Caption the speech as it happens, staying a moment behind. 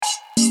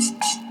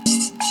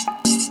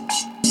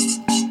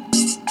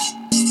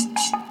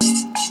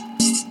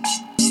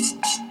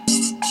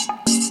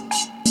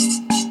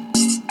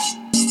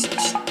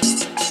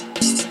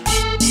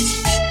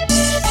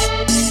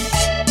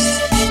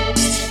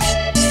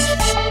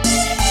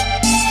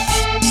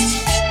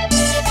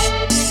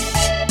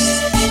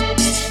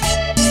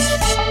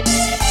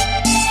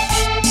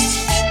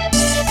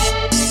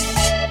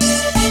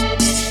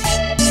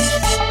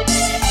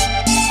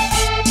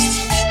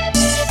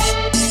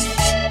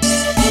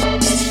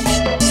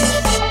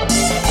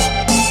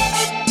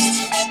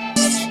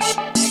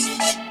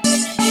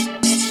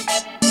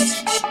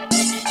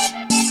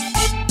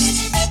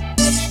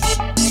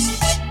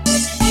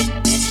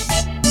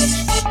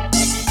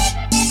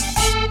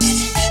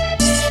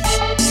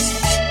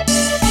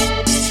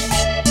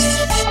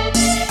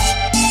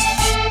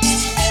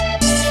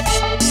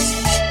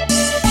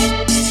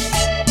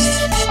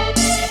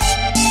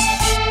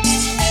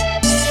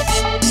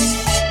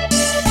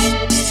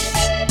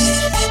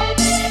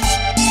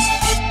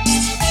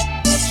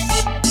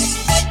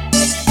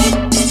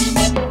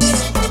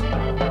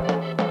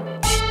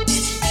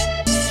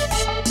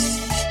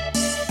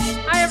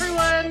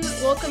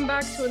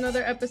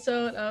another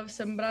episode of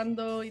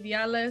Sembrando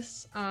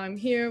Ideales. I'm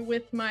here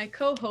with my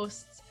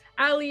co-hosts,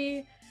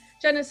 Ali,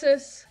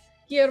 Genesis,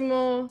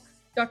 Guillermo,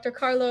 Dr.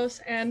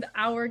 Carlos, and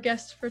our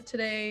guest for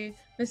today,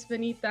 Miss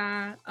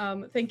Benita.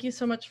 Thank you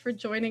so much for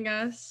joining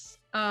us.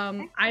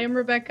 I am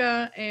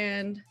Rebecca,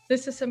 and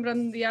this is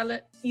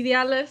Sembrando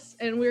Ideales,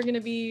 and we're going to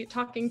be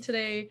talking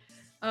today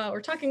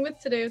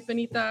with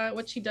Benita,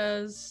 what she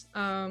does.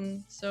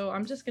 So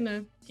I'm just going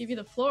to give you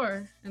the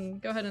floor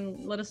and go ahead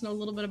and let us know a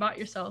little bit about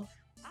yourself.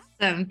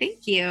 Awesome,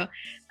 thank you.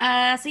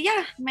 My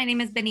name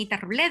is Benita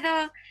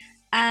Robledo.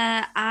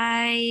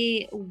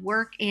 I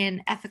work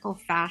in ethical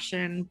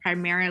fashion,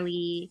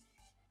 primarily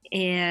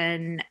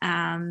in,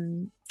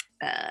 I'm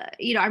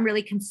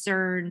really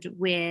concerned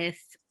with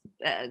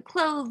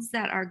clothes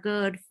that are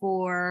good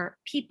for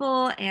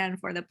people and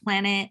for the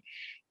planet.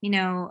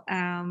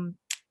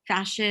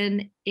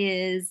 Fashion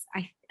is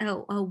a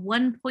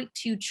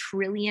 $1.2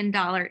 trillion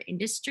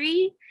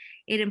industry.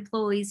 It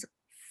employs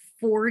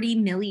 40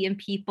 million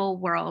people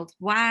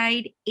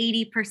worldwide,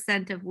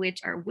 80% of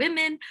which are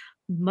women.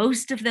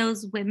 Most of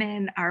those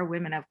women are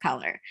women of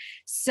color.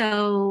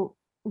 So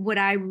what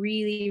I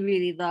really,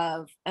 really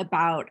love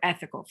about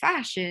ethical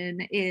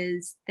fashion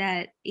is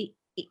that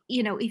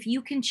if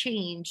you can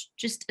change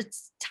just a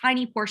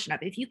tiny portion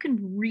of it, if you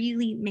can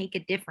really make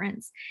a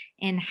difference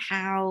in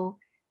how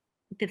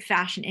the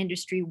fashion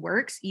industry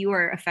works, you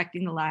are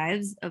affecting the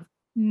lives of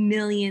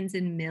millions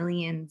and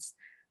millions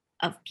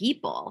of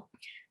people.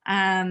 So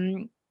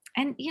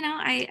that's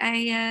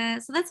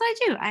what I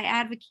do. I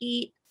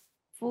advocate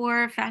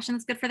for fashion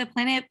that's good for the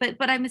planet,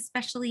 but I'm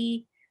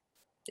especially,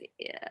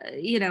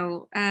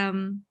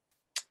 I'm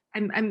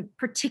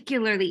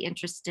particularly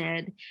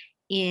interested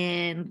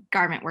in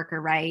garment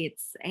worker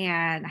rights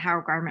and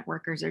how garment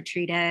workers are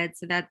treated.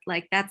 So that's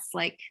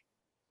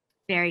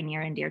very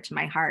near and dear to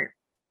my heart.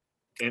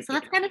 So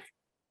that's kind of,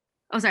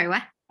 oh, sorry,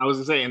 what? I was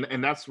gonna say,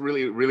 and that's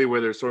really, really where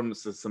there's sort of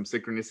some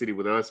synchronicity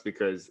with us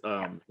because,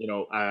 I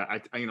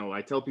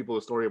tell people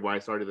the story of why I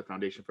started the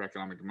Foundation for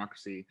Economic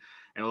Democracy,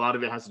 and a lot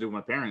of it has to do with my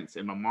parents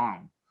and my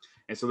mom.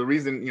 And so the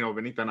reason,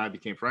 Benita and I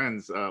became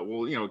friends,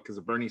 because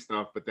of Bernie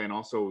stuff, but then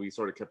also we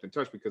sort of kept in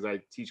touch because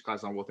I teach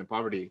class on wealth and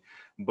poverty.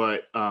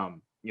 But,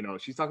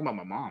 she's talking about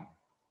my mom.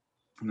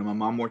 My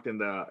mom worked in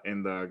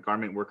the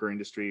garment worker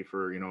industry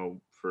for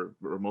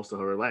most of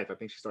her life. I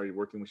think she started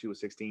working when she was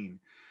 16.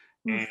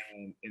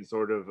 And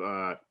sort of,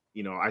 I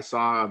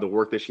saw the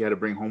work that she had to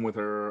bring home with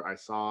her. I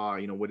saw,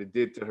 what it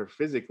did to her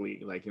physically.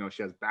 Like,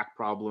 she has back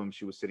problems.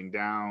 She was sitting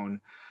down.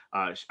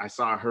 I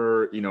saw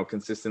her,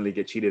 consistently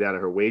get cheated out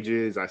of her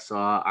wages. I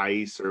saw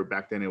ICE, or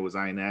back then it was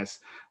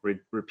INS,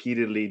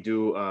 repeatedly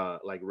do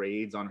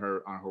raids on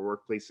her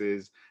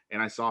workplaces.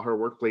 And I saw her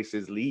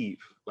workplaces leave.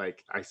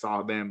 Like, I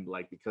saw them,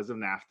 because of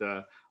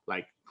NAFTA,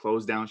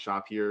 close down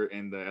shop here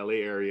in the LA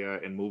area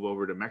and move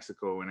over to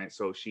Mexico. And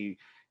so she,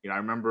 I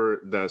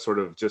remember the sort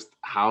of just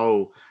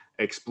how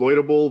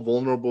exploitable,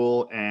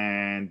 vulnerable,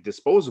 and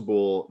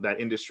disposable that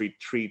industry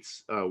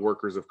treats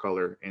workers of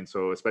color, and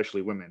so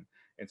especially women.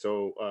 And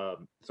so,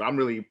 I'm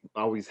really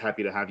always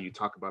happy to have you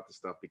talk about this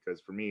stuff because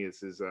for me,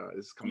 this is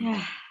coming.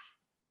 Yeah.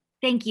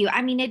 Thank you.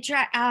 I mean, it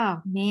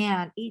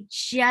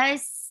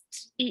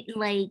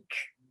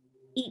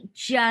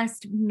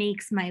just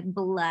makes my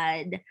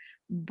blood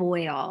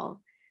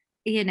boil,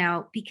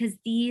 because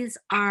these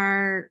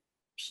are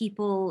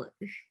people,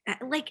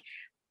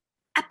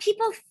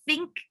 people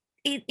think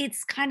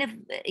it's kind of,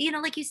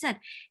 like you said,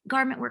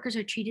 garment workers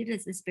are treated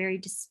as this very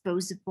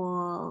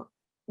disposable,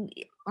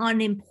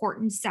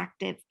 unimportant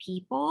sect of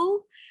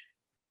people.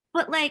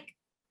 But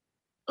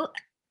do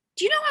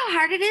you know how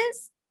hard it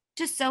is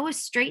to sew a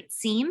straight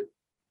seam?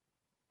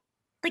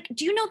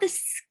 Do you know the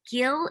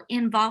skill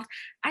involved?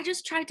 I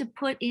just tried to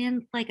put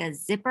in a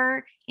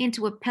zipper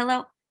into a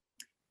pillow.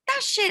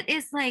 That shit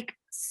is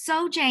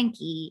so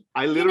janky.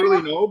 I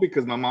literally know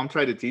because my mom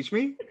tried to teach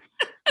me,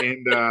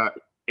 and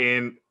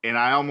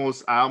I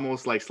almost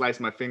sliced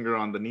my finger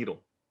on the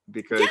needle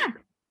because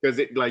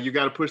it you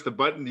got to push the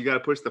button, you got to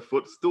push the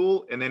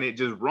footstool, and then it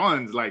just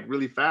runs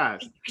really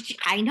fast.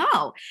 I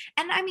know,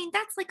 and I mean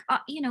that's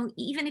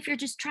even if you're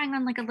just trying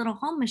on a little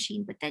home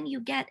machine, but then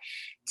you get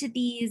to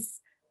these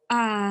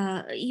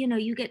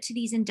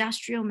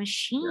industrial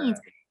machines.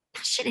 Yeah.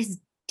 That shit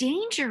is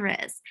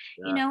dangerous.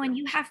 Yeah. And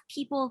you have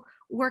people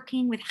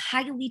working with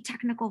highly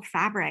technical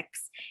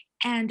fabrics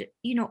and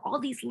all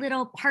these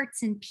little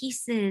parts and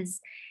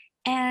pieces,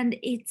 and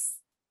it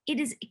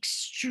is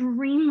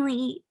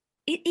extremely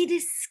it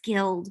is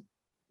skilled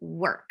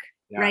work.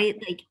 Yeah. Right?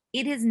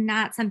 It is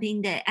not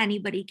something that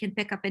anybody can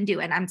pick up and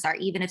do. And I'm sorry,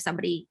 even if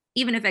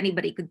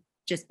anybody could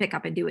just pick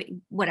up and do it,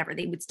 whatever,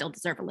 they would still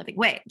deserve a living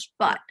wage.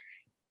 But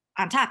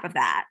on top of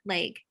that,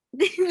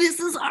 this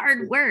is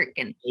hard work.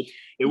 And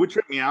it would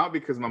trip me out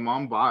because my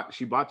mom bought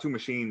 2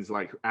 machines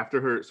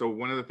after her. So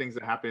one of the things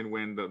that happened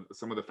when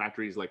some of the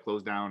factories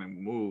closed down and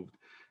moved,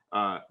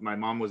 my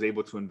mom was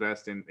able to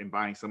invest in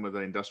buying some of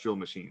the industrial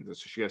machines.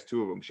 So she has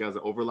 2 of them. She has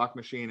an overlock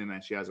machine, and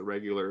then she has a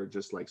regular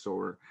just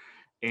sewer.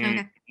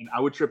 And I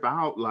would trip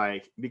out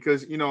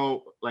because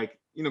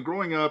you know,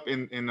 growing up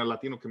in a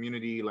Latino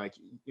community, like,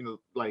 you know,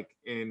 like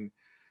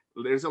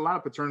there's a lot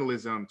of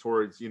paternalism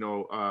towards, you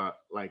know,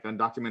 like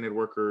undocumented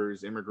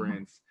workers,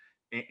 immigrants.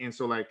 And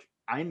so like,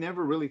 I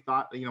never really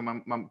thought, you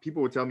know, my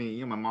people would tell me,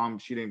 you know, my mom,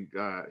 she didn't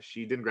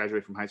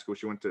graduate from high school.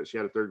 She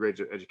had a third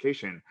grade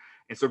education.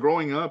 And so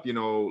growing up, you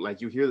know,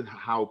 like you hear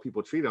how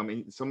people treat them,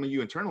 and some of you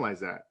internalize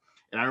that.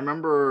 And I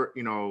remember,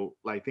 you know,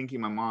 like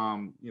thinking my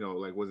mom, you know,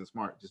 like wasn't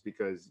smart just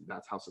because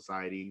that's how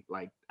society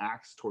like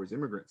acts towards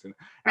immigrants. And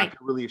I Right.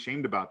 feel really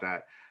ashamed about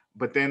that.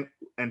 But then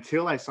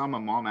until I saw my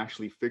mom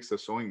actually fix a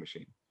sewing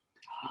machine,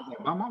 I was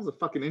like, my mom's a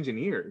fucking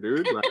engineer,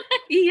 dude.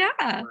 Yeah.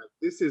 Like,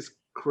 this is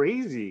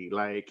crazy.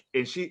 Like,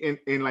 and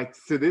and like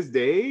to this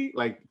day,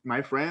 like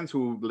my friends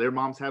who their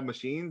moms have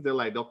machines, they're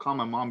like, they'll call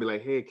my mom, be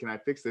like, hey, can I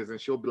fix this?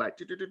 And she'll be like,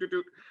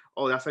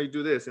 oh, that's how you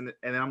do this. And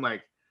then I'm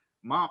like,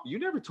 Mom, you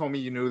never told me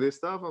you knew this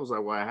stuff. I was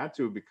like, well, I had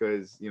to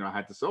because, you know, I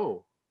had to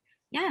sew.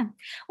 Yeah.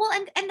 Well,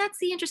 and that's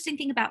the interesting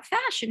thing about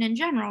fashion in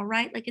general,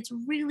 right? Like it's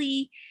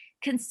really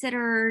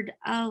considered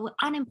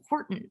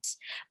unimportant.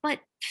 But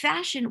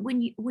fashion,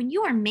 when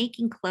you are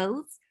making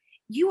clothes,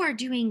 you are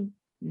doing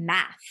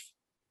math,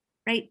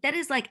 right? That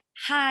is like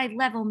high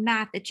level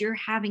math that you're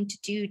having to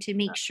do to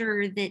make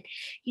sure that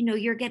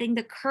you're getting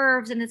the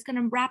curves and it's going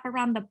to wrap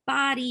around the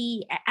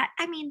body.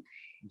 I mean,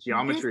 this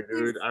Geometry, is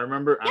dude. I yeah,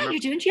 remember you're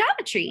doing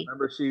geometry.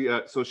 she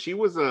so she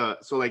was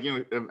so like, you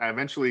know,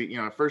 eventually, you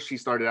know, at first she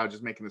started out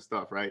just making the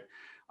stuff, right?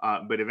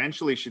 But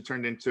eventually she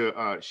turned into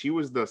she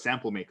was the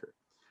sample maker.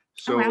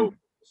 Oh wow.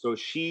 So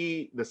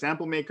the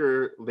sample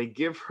maker, they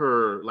give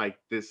her like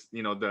this,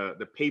 you know,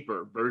 the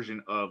paper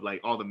version of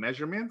like all the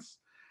measurements.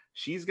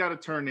 She's got to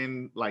turn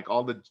in like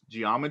all the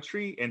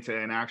geometry into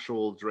an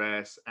actual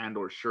dress and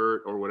or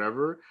shirt or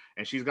whatever,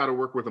 and she's got to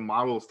work with the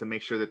models to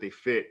make sure that they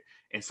fit.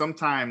 And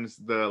sometimes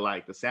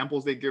the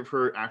samples they give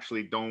her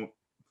actually don't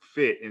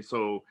fit, and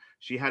so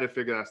she had to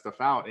figure that stuff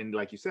out. And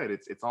like you said,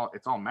 it's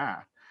all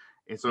math.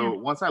 And Yeah. so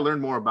once I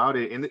learned more about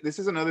it, and this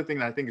is another thing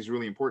that I think is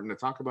really important to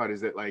talk about,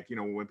 is that, like, you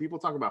know, when people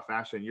talk about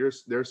fashion,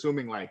 they're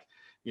assuming like,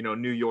 you know,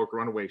 New York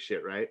runaway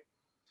shit, right?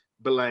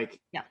 But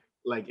Yeah.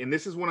 and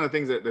this is one of the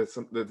things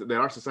that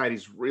our society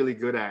is really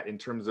good at in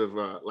terms of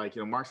like,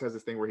 you know, Marx has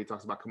this thing where he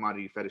talks about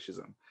commodity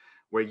fetishism,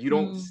 where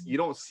Mm. you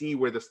don't see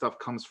where the stuff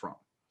comes from.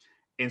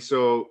 And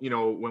so, you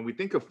know, when we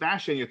think of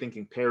fashion, you're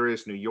thinking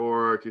Paris, New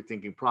York, you're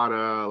thinking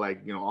Prada,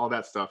 like, you know, all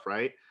that stuff,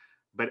 right?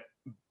 But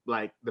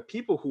like the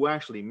people who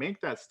actually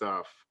make that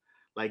stuff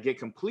like get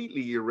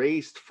completely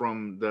erased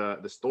from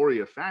the story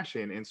of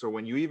fashion. And so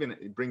when you even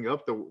bring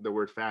up the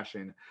word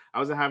fashion, I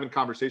was having a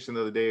conversation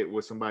the other day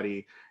with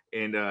somebody,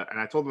 and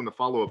I told them to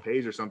follow a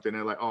page or something.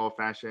 They're like, oh,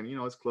 fashion, you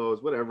know, it's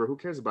clothes, whatever, who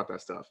cares about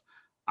that stuff?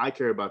 I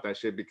care about that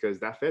shit because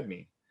that fed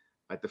me.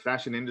 Like the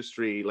fashion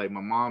industry, like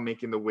my mom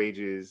making the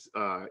wages,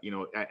 you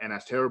know, and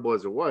as terrible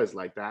as it was,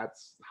 like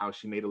that's how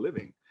she made a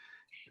living.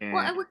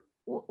 Well, And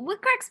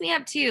what cracks me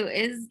up too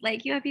is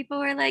like you have people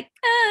who are like,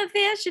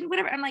 fashion,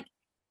 whatever. I'm like,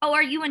 oh,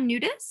 are you a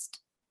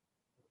nudist?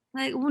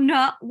 Like, well,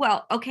 no.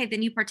 Well, okay,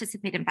 then you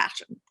participate in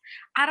fashion.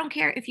 I don't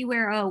care if you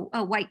wear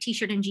a white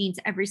t-shirt and jeans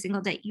every single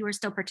day. You are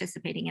still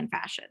participating in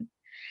fashion.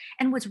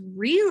 And what's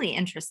really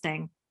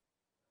interesting,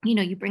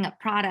 you bring up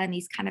Prada and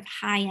these kind of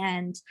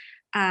high-end,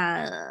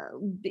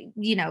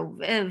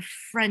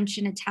 French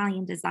and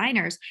Italian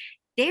designers.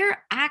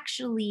 They're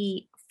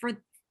actually for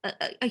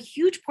a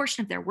huge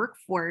portion of their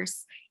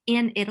workforce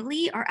in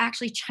Italy are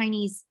actually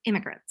Chinese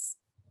immigrants.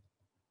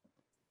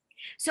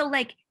 So,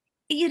 like,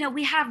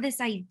 we have this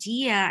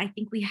idea. I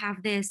think we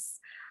have this.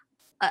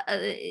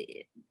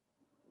 It,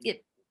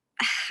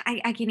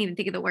 I can't even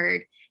think of the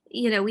word.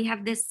 We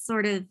have this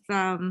sort of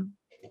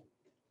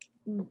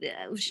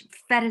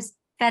fetish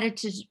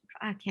fetish.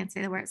 I can't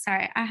say the word.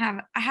 Sorry.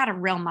 I had a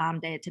real mom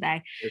day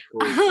today. it's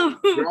cool.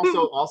 You're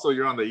also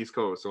you're on the East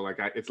Coast, so like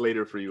it's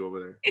later for you over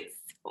there. It's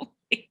so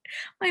late.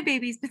 My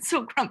baby's been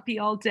so grumpy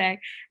all day.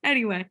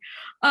 Anyway,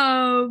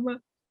 um,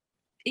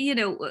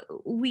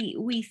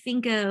 we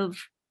think of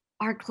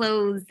our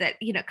clothes that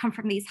come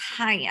from these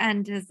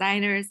high-end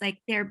designers, like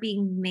they're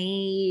being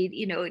made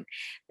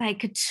by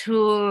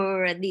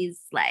couture, and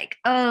these like,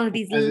 oh,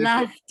 these as if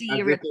lofty as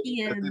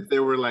Europeans. if they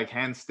were like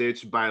hand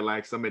stitched by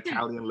like some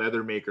Italian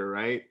leather maker,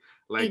 right?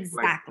 Like a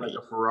Exactly.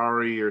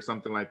 Ferrari or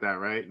something like that,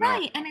 right? No.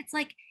 Right. And it's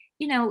like,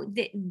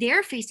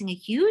 they're facing a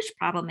huge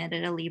problem in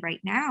Italy right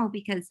now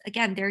because,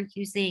 again, they're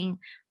using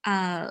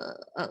a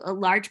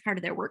large part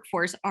of their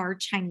workforce are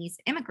Chinese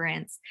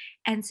immigrants.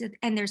 And so,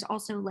 and there's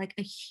also like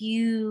a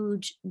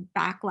huge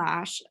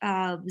backlash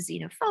of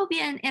xenophobia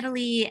in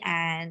Italy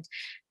and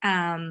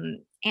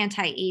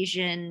anti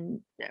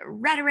Asian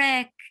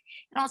rhetoric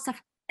and all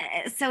stuff.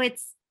 So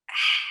it's,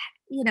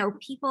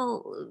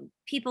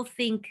 people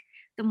think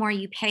the more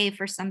you pay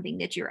for something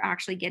that you're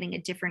actually getting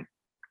a different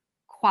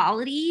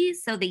quality.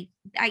 So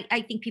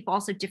I think people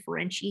also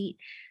differentiate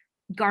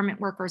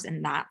garment workers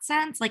in that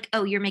sense. Like,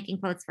 oh, you're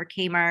making clothes for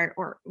Kmart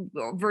or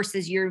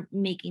versus you're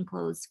making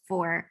clothes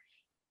for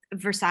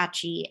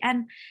Versace.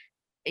 And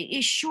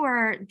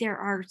sure, there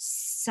are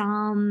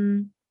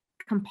some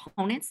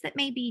components that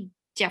may be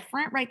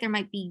different, right? There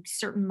might be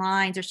certain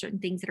lines or certain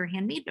things that are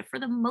handmade, but for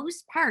the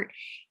most part,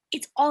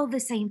 it's all the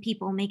same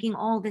people making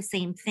all the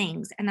same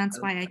things. And that's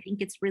why I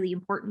think it's really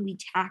important we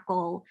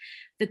tackle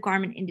the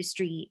garment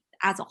industry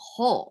as a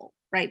whole,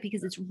 right?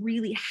 Because it's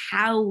really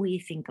how we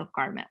think of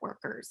garment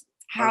workers,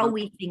 how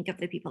we think of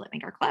the people that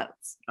make our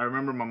clothes. I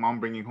remember my mom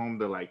bringing home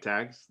the like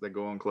tags that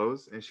go on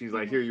clothes, and she's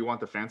like, "Here, you want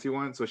the fancy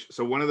one?"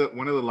 So one of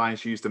the lines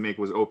she used to make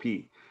was OP,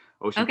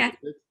 Ocean Okay.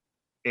 Pacific.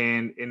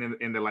 And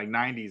in the like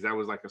 90s, that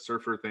was like a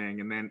surfer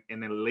thing, and then in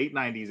the late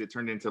 90s, it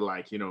turned into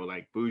like, you know,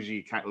 like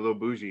bougie, kind of a little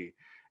bougie.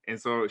 And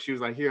so she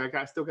was like, "Here,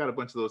 still got a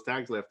bunch of those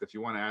tags left. If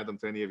you want to add them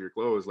to any of your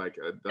clothes, like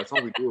that's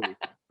all we do.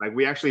 Like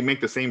we actually make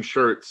the same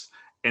shirts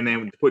and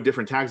then put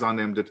different tags on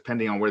them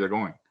depending on where they're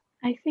going."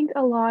 I think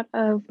a lot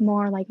of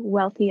more like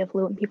wealthy,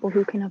 affluent people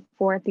who can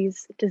afford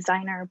these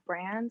designer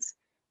brands,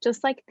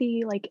 just like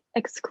the like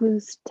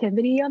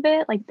exclusivity of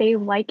it, like they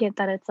like it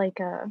that it's like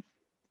a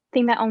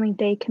thing that only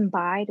they can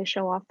buy to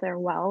show off their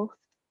wealth,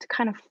 to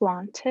kind of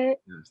flaunt it.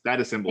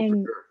 Status symbol for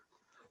And sure.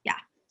 Yeah.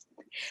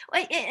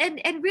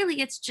 And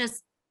really it's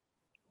just,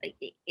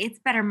 it's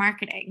better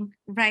marketing,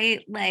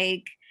 right?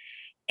 Like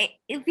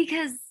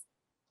because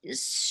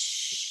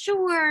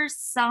sure,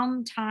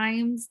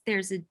 sometimes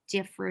there's a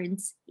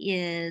difference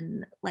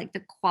in like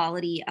the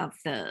quality of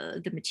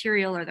the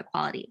material or the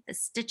quality of the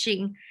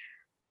stitching,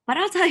 but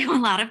I'll tell you, a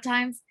lot of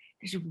times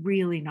there's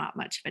really not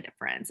much of a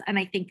difference. And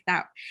I think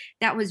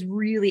that was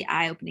really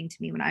eye-opening to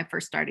me when I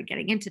first started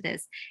getting into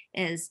this,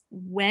 is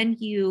when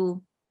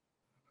you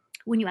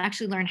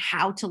actually learn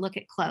how to look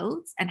at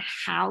clothes and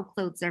how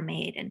clothes are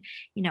made, and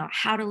you know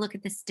how to look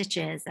at the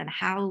stitches and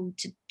how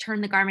to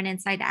turn the garment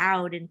inside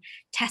out and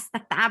test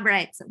the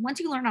fabrics. Once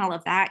you learn all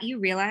of that, you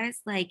realize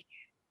like,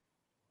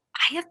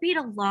 I have paid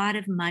a lot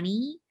of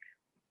money.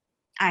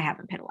 I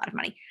haven't paid a lot of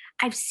money.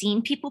 I've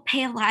seen people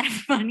pay a lot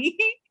of money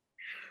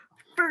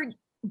for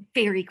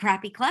very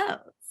crappy clothes.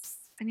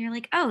 And you're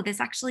like, oh,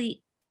 this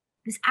actually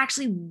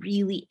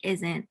really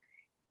isn't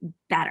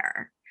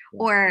better.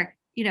 Or,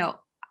 you know,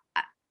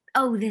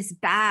 oh, this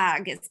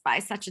bag is by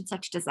such and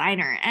such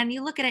designer. And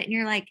you look at it and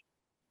you're like,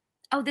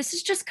 oh, this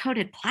is just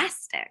coated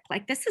plastic.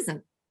 Like this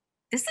isn't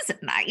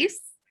nice.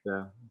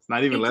 Yeah, it's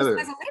not even It leather.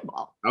 just has a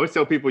label. I always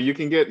tell people you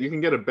can get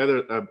a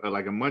better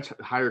like a much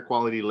higher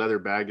quality leather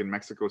bag in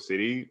Mexico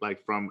City,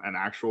 like from an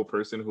actual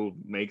person who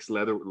makes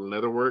leather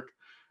work.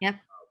 Yep.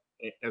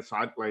 And so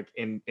I like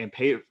and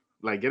pay it,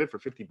 like get it for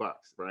 $50,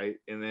 right?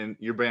 And then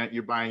you're buying,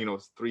 you know,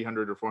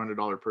 $300 or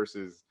 $400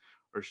 purses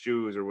or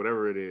shoes or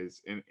whatever it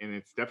is, and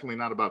it's definitely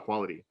not about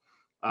quality.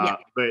 Yeah.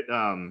 But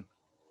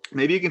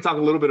maybe you can talk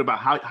a little bit about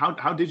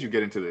how did you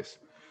get into this?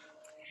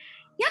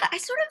 Yeah, I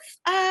sort of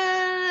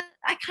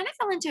I kind of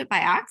fell into it by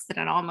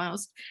accident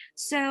almost.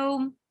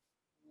 So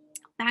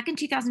back in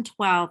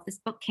 2012, this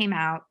book came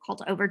out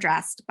called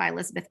Overdressed by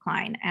Elizabeth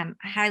Klein, and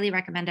I highly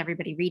recommend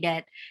everybody read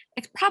it.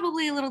 It's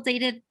probably a little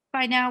dated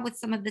by now with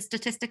some of the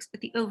statistics,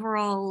 but the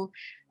overall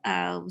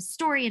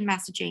story and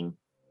messaging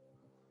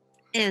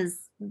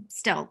is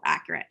still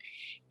accurate.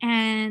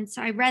 And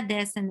so I read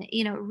this, and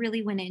you know, it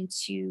really went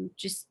into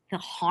just the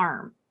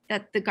harm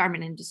that the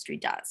garment industry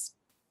does.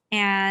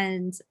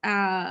 And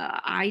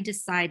I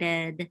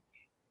decided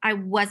I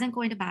wasn't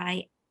going to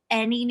buy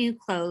any new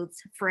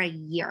clothes for a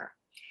year.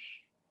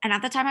 And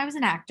at the time I was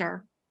an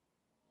actor,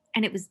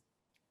 and it was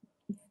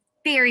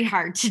very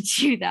hard to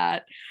do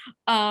that.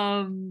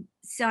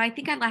 So I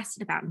think I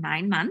lasted about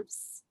 9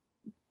 months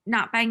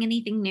not buying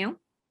anything new.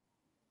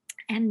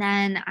 And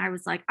then I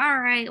was like, all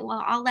right,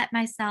 well, I'll let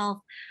myself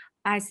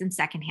buy some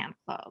secondhand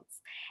clothes.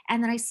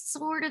 And then I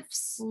sort of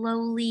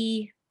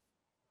slowly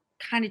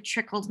kind of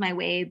trickled my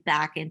way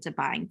back into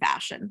buying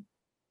fashion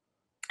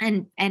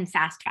and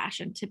fast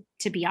fashion,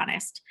 to be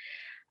honest.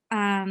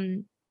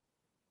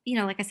 You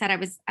know, like I said, I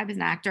was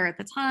an actor at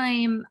the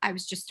time. I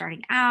was just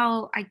starting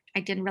out. I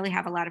didn't really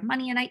have a lot of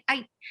money, and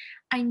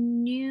I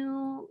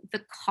knew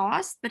the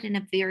cost, but in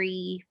a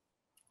very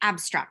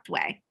abstract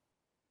way.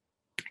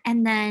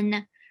 And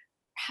then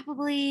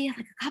probably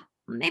like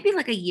maybe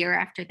like a year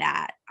after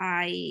that,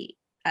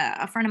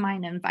 a friend of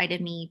mine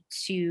invited me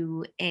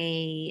to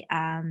a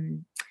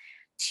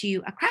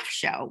craft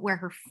show where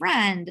her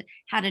friend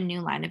had a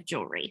new line of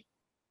jewelry.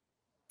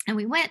 And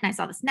we went, and I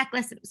saw this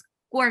necklace, and it was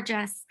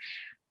gorgeous,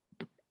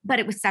 but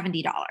it was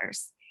 $70.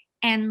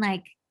 And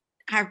like,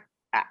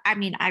 I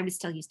mean, I was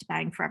still used to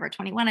buying Forever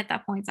 21 at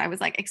that point. So I was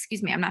like,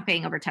 excuse me, I'm not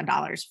paying over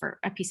 $10 for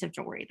a piece of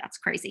jewelry. That's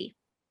crazy.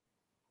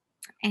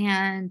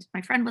 And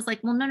my friend was like,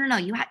 well, no.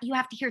 You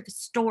have to hear the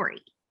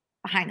story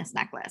behind this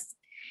necklace.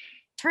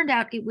 Turned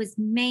out it was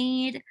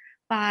made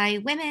by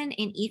women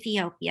in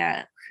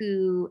Ethiopia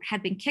who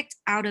had been kicked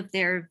out of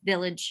their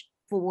village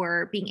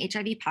for being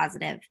HIV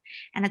positive,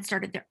 and had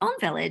started their own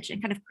village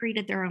and kind of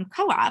created their own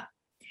co-op.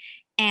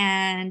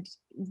 And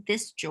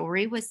this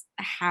jewelry was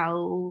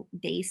how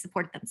they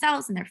supported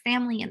themselves and their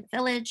family and the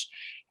village.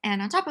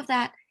 And on top of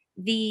that,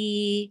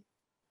 the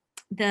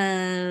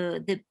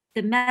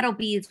metal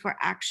beads were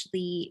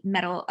actually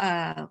metal.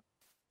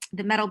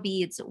 The metal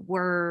beads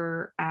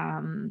were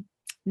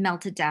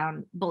melted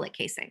down bullet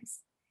casings.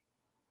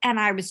 And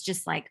I was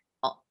just like,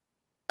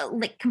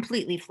 like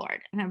completely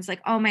floored. And I was like,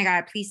 oh my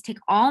God, please take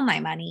all my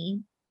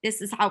money.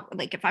 This is how,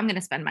 like, if I'm going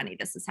to spend money,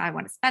 this is how I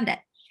want to spend it.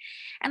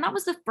 And that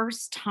was the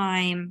first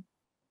time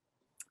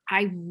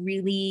I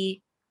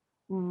really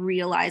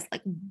realized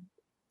like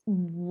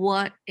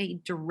what a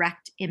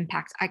direct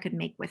impact I could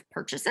make with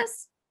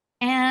purchases.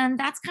 And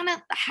that's kind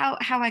of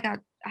how I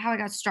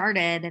got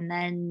started. And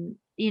then,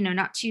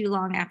 not too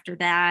long after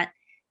that,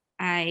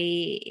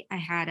 I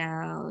had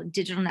a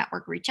digital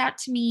network reach out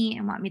to me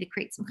and want me to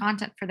create some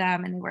content for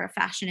them. And they were a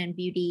fashion and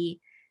beauty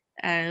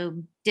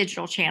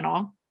digital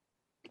channel.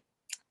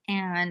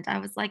 And I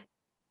was like,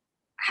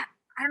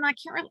 I don't know, I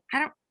can't really,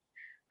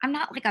 I'm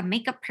not like a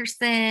makeup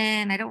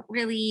person. I don't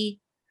really,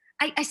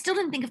 I still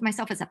didn't think of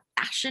myself as a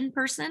fashion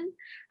person.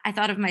 I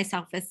thought of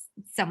myself as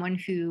someone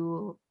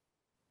who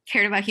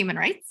cared about human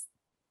rights.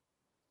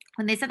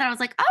 When they said that, I was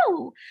like,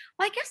 oh,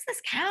 well, I guess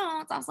this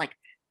counts. I was like,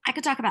 I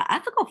could talk about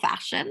ethical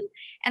fashion.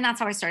 And that's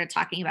how I started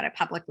talking about it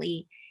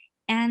publicly.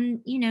 And,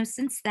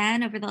 since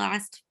then, over the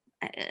last,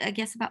 I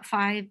guess about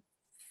five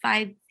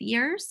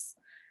years,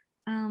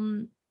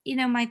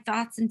 my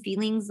thoughts and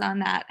feelings on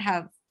that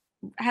have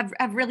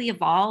really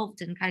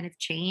evolved and kind of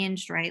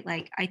changed, right?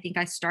 Like, I think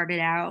I started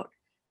out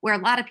where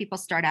a lot of people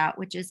start out,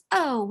 which is,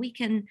 oh, we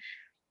can,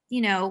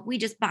 we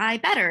just buy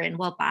better and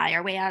we'll buy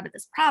our way out of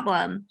this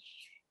problem.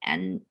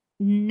 And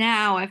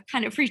now I've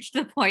kind of reached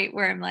the point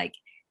where I'm like,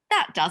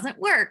 that doesn't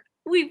work.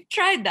 We've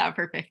tried that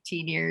for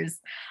 15 years.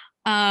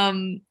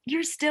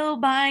 You're still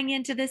buying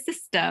into the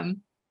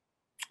system.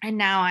 And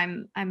now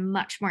I'm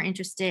much more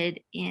interested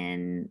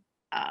in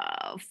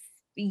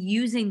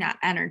using that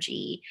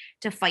energy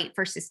to fight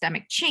for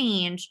systemic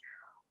change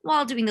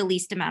while doing the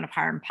least amount of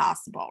harm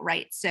possible,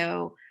 right?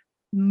 So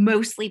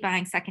mostly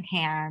buying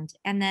secondhand.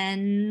 And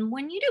then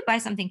when you do buy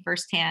something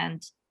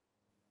firsthand,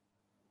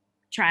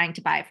 trying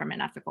to buy from an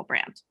ethical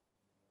brand.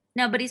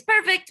 Nobody's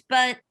perfect,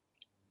 but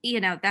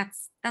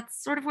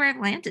that's sort of where I've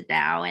landed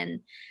now.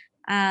 And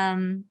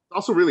it's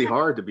also really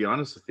hard, to be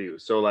honest with you.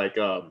 So like,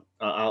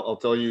 I'll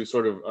tell you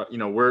sort of,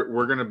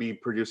 we're going to be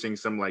producing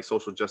some like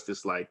social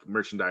justice, like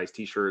merchandise,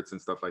 t-shirts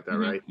and stuff like that.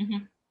 Right.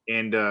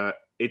 And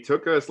it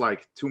took us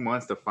like 2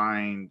 months to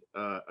find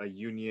a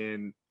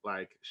union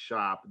like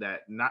shop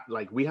that not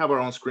like, we have our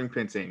own screen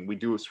printing. We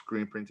do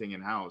screen printing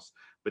in house,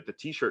 but the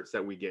t-shirts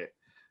that we get,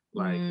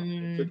 like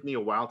it took me a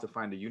while to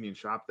find a union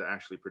shop that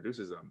actually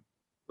produces them.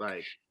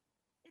 Like,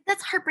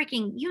 that's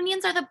heartbreaking.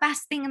 Unions are the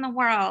best thing in the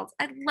world.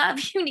 I love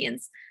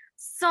unions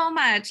so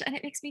much, and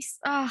it makes me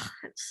and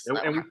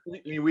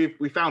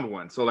we found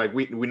one. So like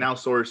we now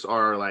source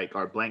our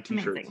blank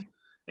t-shirts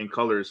and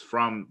colors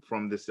from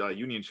this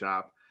union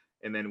shop,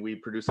 and then we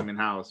produce them in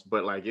house.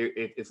 But like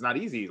it's not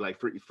easy. Like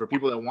for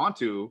people that want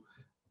to,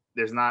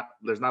 there's not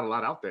a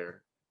lot out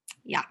there.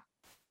 Yeah.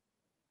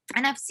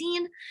 And I've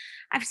seen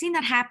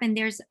that happen.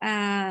 There's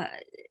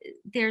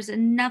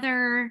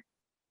another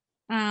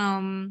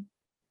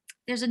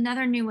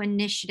new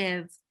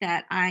initiative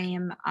that I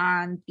am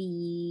on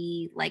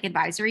I'm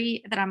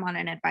on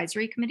an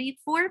advisory committee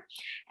for.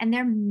 And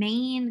their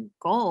main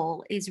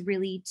goal is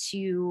really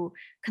to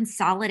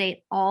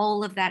consolidate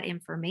all of that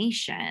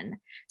information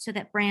so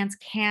that brands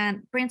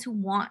who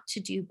want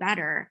to do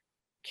better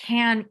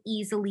can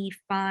easily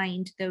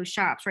find those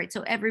shops, right?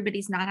 So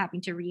everybody's not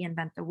having to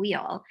reinvent the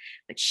wheel,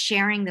 but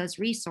sharing those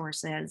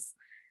resources.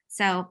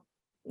 So,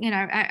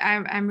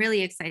 I'm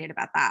really excited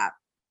about that.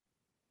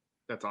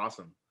 That's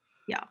awesome.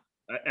 Yeah.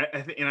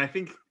 I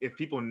think if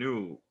people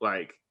knew,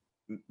 like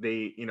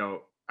they,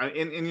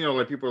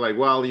 like people are like,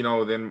 well,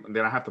 then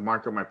I have to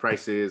mark up my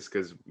prices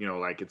because,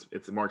 like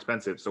it's more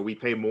expensive. So we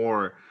pay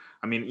more.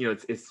 I mean,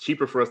 it's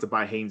cheaper for us to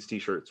buy Hanes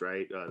t-shirts,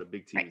 right? The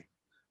big T.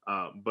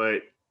 Right.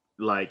 But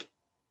like,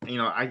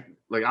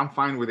 I'm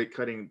fine with it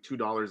cutting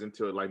 $2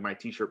 into like my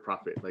t-shirt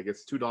profit. Like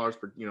it's $2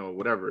 per,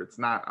 whatever. It's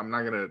not, I'm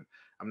not gonna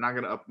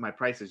up my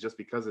prices just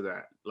because of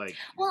that. Like,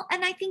 well,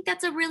 and I think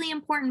that's a really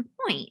important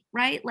point,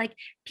 right? Like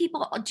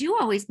people do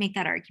always make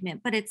that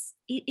argument, but it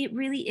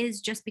really is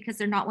just because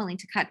they're not willing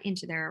to cut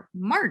into their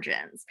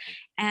margins.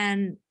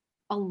 And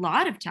a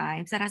lot of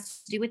times that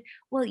has to do with,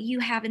 well,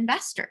 you have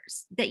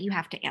investors that you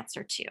have to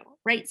answer to,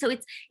 right? So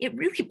it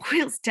really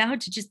boils down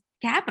to just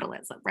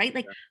capitalism, right?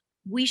 Like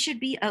we should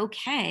be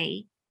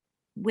okay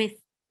with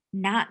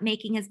not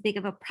making as big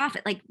of a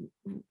profit. Like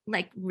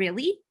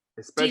really?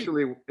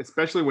 Especially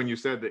when you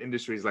said the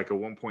industry is like a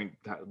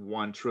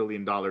 $1.1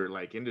 trillion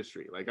like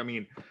industry. Like, I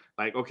mean,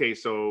 like, okay,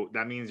 so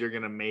that means you're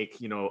gonna make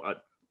a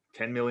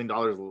 $10 million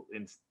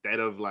instead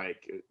of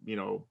like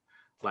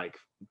like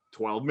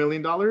 $12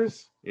 million. Yeah. And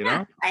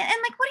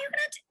like, what are you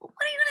gonna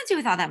do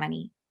with all that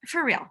money?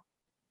 For real?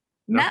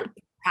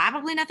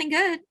 Probably nothing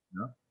good.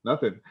 No,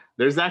 nothing.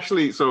 There's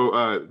actually,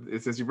 so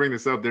since you bring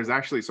this up, there's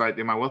actually, so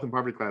in my wealth and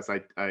property class,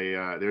 I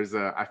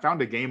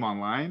found a game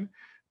online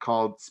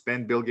called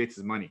Spend Bill Gates'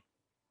 Money.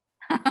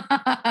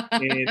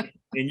 and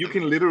you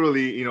can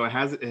literally, it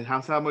has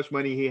how much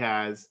money he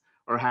has,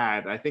 or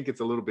had. I think it's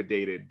a little bit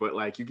dated, but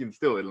like you can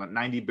still like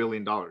 $90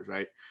 billion,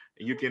 right?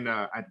 You can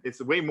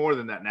it's way more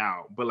than that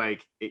now, but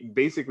like it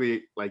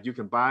basically like you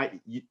can buy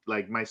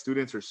like my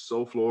students are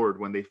so floored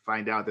when they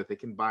find out that they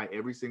can buy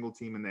every single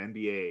team in the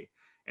NBA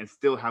and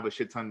still have a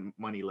shit ton of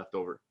money left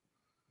over.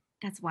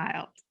 That's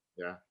wild.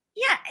 Yeah.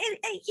 Yeah,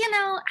 you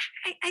know,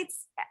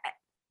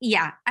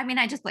 yeah. I mean,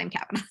 I just blame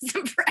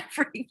capitalism for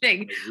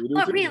everything,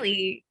 but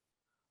really,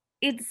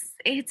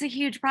 it's a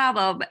huge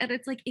problem. And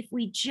it's like if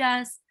we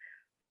just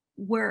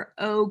were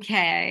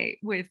okay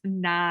with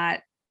not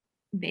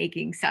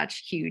making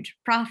such huge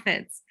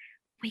profits,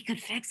 we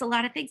could fix a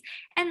lot of things.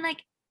 And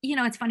like, you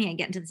know, it's funny, I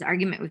get into this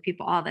argument with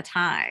people all the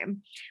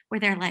time where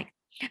they're like,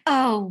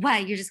 oh,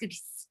 what, you're just gonna be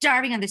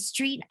starving on the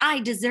street? I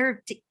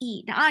deserve to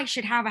eat. I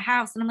should have a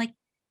house. And I'm like,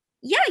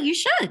 yeah, you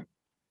should.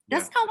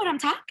 That's not what I'm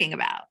talking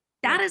about.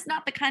 That is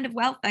not the kind of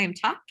wealth I'm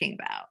talking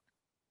about.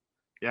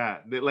 Yeah,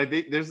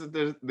 there's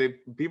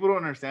people don't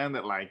understand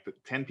that like the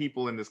 10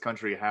 people in this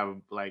country have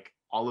like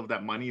all of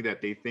that money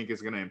that they think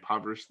is going to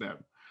impoverish them.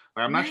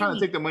 Like I'm not trying to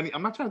take the money.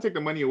 I'm not trying to take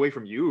the money away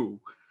from you.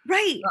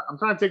 Right. I'm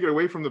trying to take it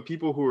away from the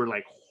people who are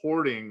like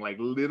hoarding, like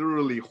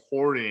literally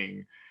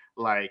hoarding,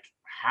 like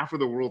half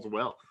of the world's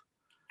wealth.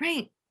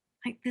 Right.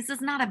 Like this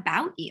is not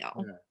about you.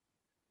 Yeah.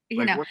 You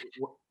like, know.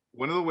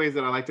 One of the ways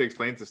that I like to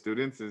explain to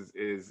students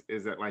is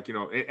that like, you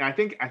know, I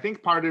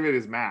think part of it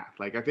is math.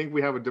 Like I think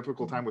we have a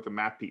difficult time with the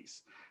math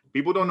piece.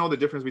 People don't know the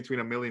difference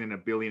between a million and a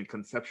billion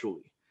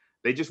conceptually.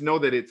 They just know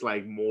that it's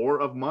like more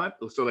of money.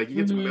 So like you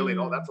get to a million,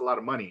 oh, that's a lot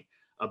of money.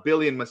 A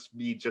billion must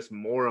be just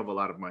more of a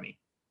lot of money.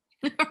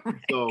 Right.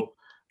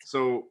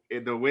 So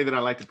the way that I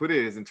like to put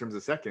it is in terms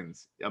of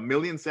seconds. A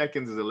million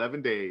seconds is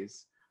 11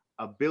 days.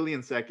 A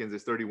billion seconds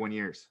is 31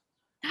 years.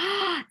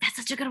 That's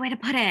such a good way to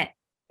put it.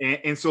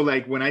 And so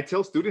like when I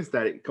tell students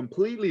that, it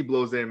completely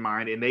blows their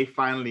mind and they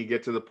finally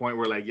get to the point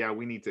where like, yeah,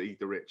 we need to eat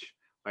the rich.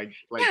 Like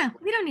yeah,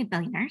 we don't need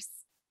billionaires.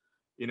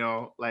 You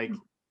know, like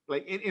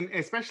in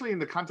especially in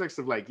the context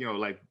of like, you know,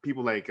 like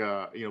people like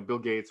you know, Bill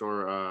Gates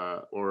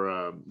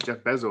or Jeff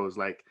Bezos,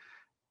 like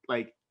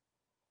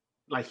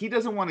he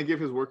doesn't want to give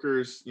his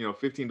workers, you know,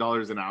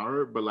 $15 an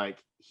hour, but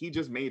like he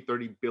just made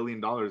 $30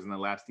 billion in the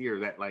last year.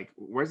 That like,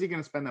 where's he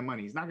going to spend that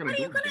money? He's not going to. What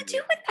are you going to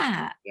do with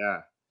that? Yeah.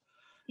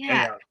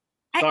 Yeah.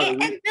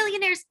 And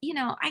billionaires, you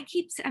know, I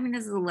mean,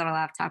 this is a little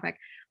off topic,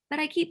 but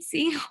I keep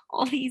seeing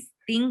all these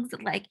things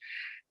that like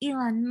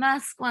Elon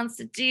Musk wants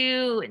to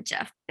do and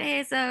Jeff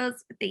Bezos,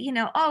 you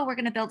know, oh, we're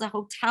going to build a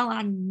hotel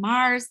on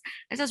Mars.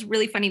 There's this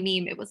really funny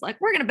meme. It was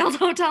like, we're going to build a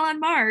hotel on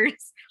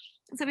Mars.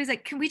 And somebody's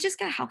like, can we just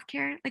get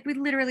healthcare? Like, we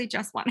literally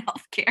just want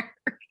healthcare.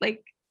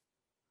 Like,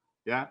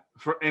 yeah.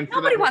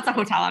 Nobody wants a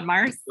hotel on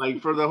Mars.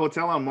 Like for the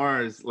hotel on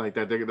Mars, like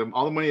that,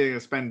 all the money they're going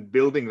to spend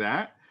building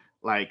that,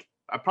 like,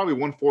 probably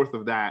 1/4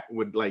 of that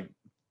would like,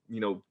 you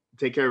know,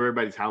 take care of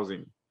everybody's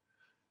housing.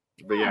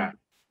 But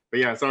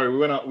yeah, sorry, we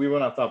went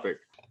off topic.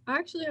 I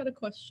actually had a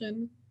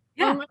question.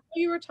 I know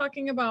you were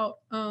talking about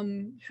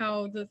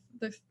how the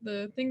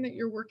thing that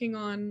you're working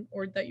on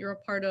or that you're a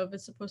part of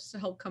is supposed to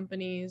help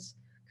companies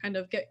kind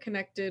of get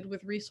connected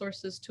with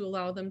resources to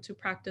allow them to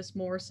practice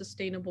more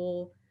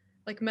sustainable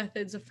like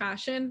methods of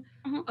fashion.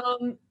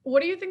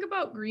 What do you think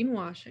about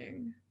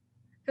greenwashing?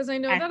 Because I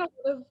know that a lot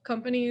of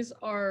companies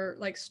are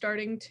like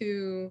starting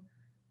to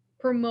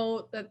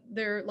promote that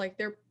they're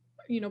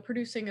you know,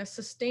 producing a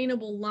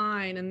sustainable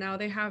line, and now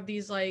they have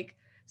these like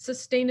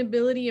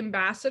sustainability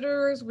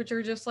ambassadors, which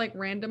are just like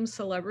random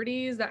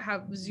celebrities that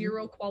have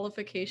zero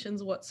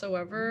qualifications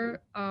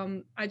whatsoever.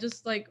 I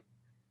just like,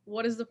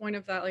 what is the point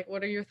of that? Like,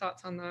 what are your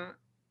thoughts on that?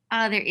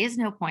 There is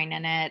no point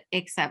in it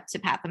except to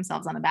pat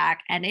themselves on the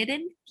back, and it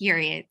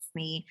infuriates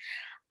me.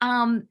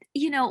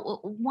 You know,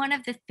 one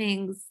of the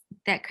things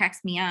that cracks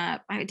me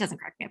up, it doesn't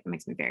crack me up, it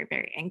makes me very,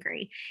 very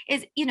angry,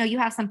 is, you know, you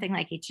have something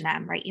like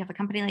H&M, right? You have a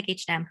company like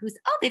H&M who's,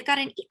 oh, they've got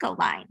an eco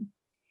line.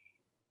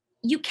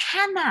 You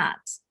cannot,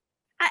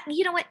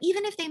 you know what,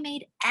 even if they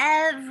made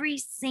every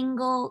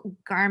single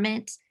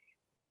garment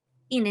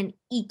in an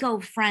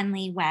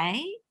eco-friendly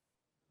way,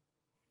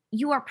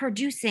 you are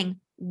producing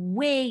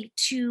way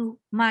too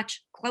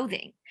much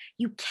clothing.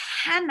 You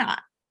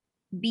cannot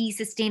be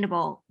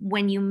sustainable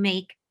when you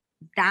make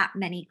that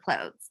many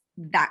clothes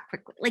that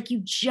quickly. Like, you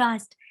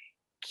just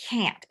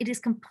can't. It is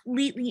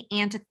completely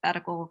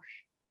antithetical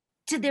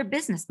to their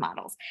business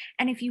models.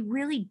 And if you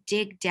really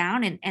dig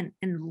down and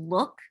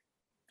look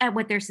at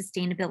what their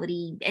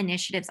sustainability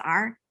initiatives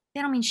are,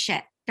 they don't mean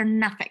shit. They're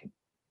nothing.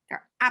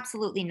 They're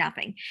absolutely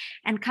nothing.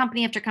 And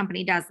company after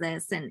company does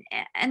this.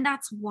 And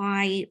that's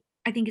why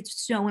I think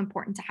it's so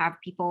important to have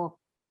people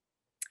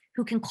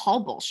who can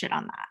call bullshit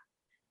on that,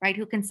 right?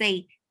 Who can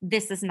say,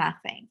 this is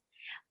nothing.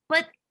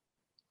 But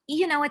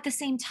you know, at the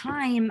same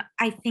time,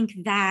 I think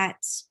that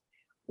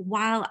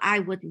while I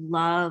would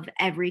love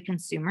every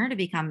consumer to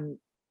become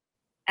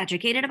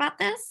educated about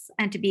this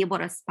and to be able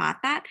to spot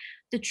that,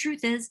 the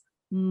truth is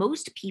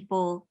most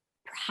people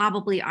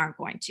probably aren't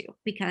going to,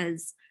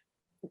 because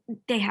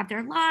they have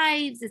their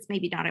lives. It's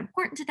maybe not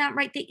important to them,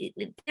 right?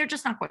 They're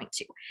just not going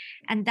to.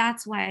 And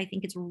that's why I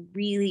think it's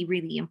really,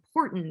 really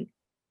important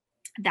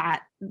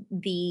that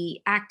the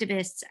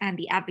activists and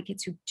the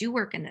advocates who do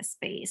work in this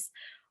space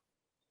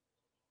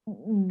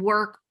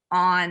work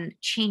on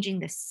changing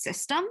the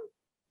system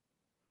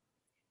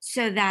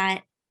so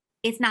that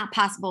it's not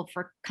possible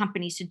for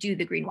companies to do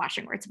the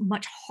greenwashing, or it's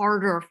much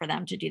harder for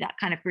them to do that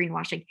kind of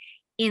greenwashing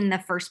in the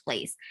first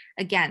place.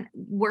 Again,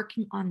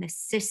 working on the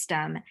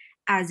system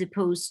as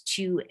opposed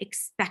to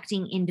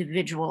expecting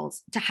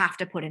individuals to have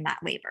to put in that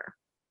labor.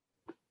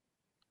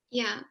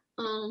 Yeah,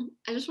 I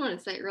just want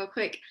to say real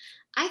quick,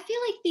 I feel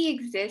like the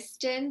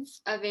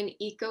existence of an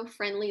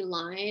eco-friendly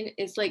line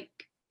is like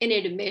an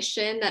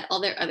admission that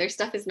all their other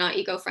stuff is not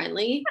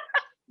eco-friendly.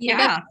 Like, Yeah.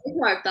 that's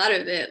how I've thought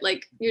of it.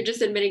 Like, you're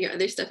just admitting your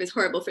other stuff is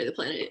horrible for the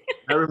planet.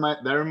 That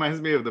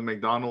reminds me of the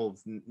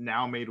McDonald's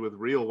now made with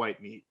real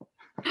white meat,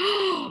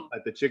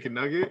 like the chicken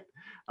nugget.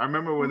 I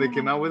remember when they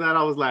came out with that,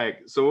 I was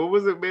like, so what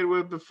was it made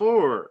with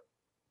before?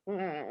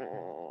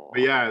 But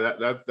yeah,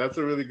 that's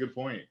a really good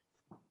point.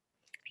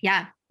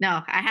 Yeah,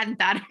 no, I hadn't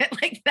thought of it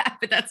like that,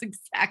 but that's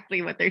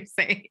exactly what they're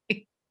saying.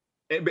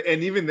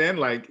 And even then,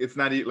 like, it's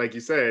not like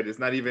you said, it's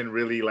not even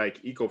really like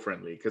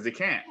eco-friendly because it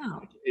can't.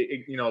 No.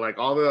 You know, like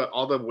all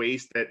the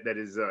waste that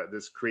is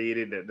that's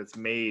created, that's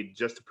made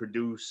just to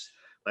produce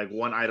like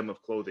one item of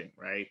clothing,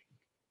 right?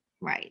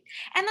 Right.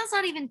 And that's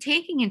not even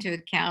taking into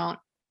account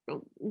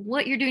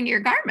what you're doing to your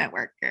garment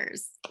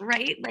workers,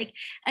 right? Like,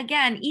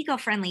 again,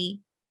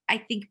 eco-friendly, I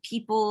think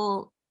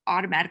people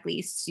automatically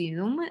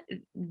assume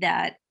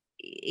that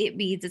it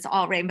means it's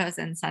all rainbows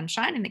and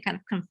sunshine, and they kind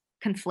of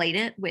conflate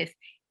it with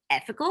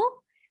ethical,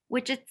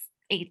 which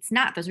it's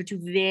not. Those are two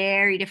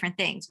very different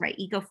things, right?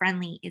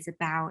 Eco-friendly is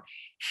about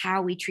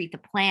how we treat the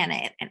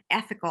planet, and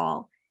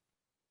ethical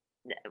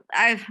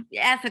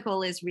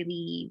is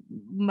really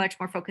much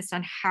more focused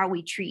on how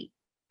we treat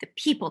the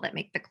people that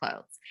make the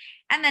clothes.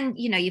 And then,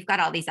 you know, you've got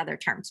all these other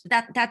terms,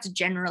 but that's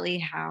generally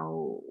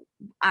how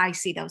I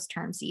see those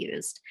terms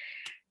used.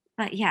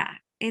 But yeah,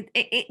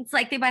 it's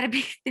like they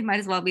might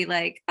as well be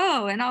like,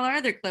 oh, and all our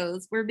other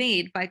clothes were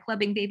made by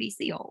clubbing baby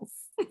seals.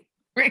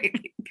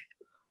 Right.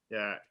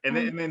 Yeah, and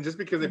then just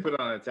because they put it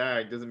on a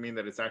tag doesn't mean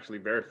that it's actually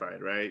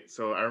verified, right?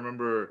 So I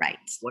remember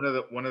one of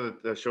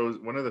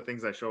the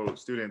things I show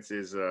students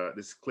is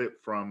this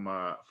clip from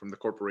the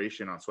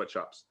corporation on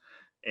sweatshops,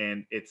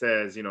 and it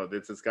says, you know,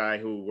 it's this guy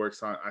who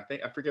works on,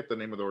 I forget the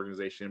name of the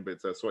organization, but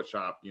it's a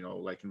sweatshop, you know,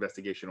 like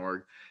investigation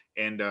org,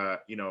 and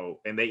you know,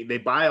 and they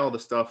buy all the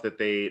stuff that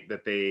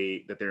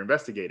they're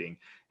investigating,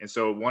 and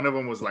so one of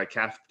them was like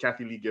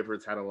Kathy Lee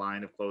Giffords had a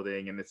line of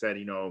clothing, and it said,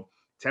 you know,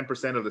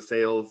 10% of the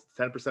sales,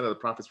 10% of the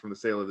profits from the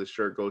sale of this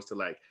shirt goes to,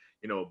 like,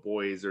 you know,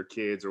 boys or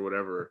kids or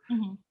whatever.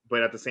 Mm-hmm.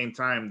 But at the same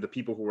time, the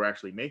people who were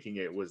actually making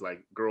it was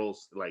like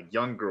girls, like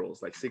young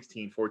girls, like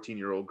 16,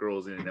 14-year-old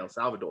girls in El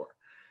Salvador.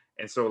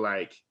 And so,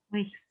 like,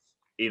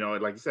 you know,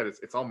 like you said,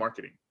 it's all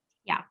marketing.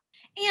 Yeah.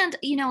 And,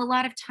 you know, a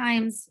lot of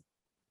times,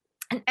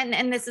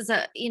 and this is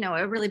a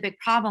really big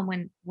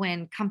problem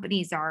when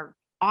companies are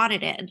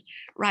audited,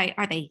 right?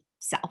 Are they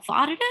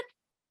self-audited?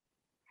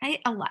 Right?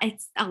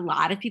 A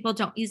lot of people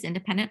don't use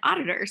independent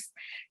auditors.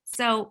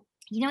 So,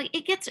 you know,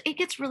 it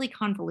gets really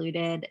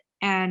convoluted.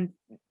 And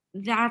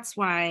that's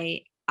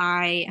why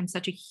I am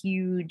such a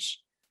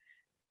huge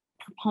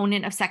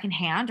proponent of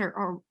secondhand,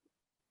 or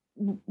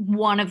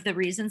one of the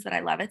reasons that I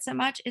love it so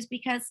much is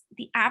because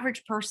the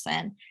average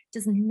person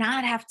does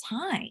not have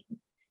time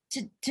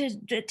to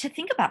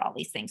think about all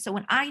these things. So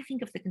when I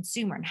think of the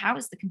consumer and how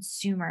is the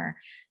consumer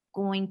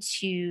going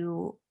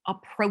to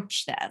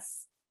approach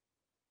this,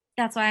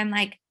 that's why I'm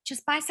like,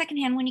 just buy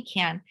secondhand when you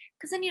can,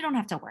 because then you don't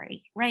have to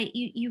worry, right?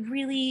 You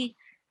really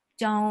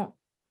don't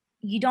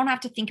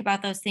have to think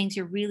about those things.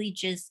 You're really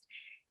just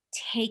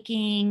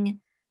taking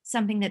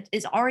something that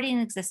is already in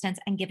existence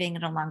and giving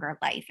it a longer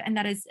life. And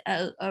that is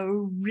a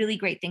really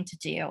great thing to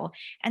do.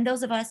 And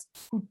those of us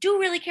who do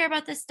really care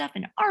about this stuff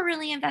and are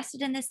really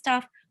invested in this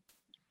stuff,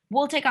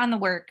 we'll take on the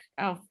work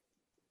of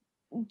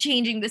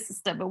changing the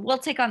system, but we'll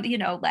take on, you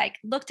know, like,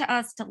 look to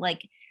us to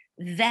like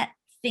vet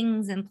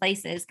things in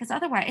places, because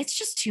otherwise it's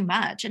just too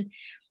much. And,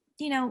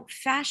 you know,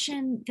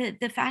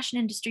 the fashion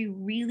industry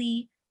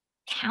really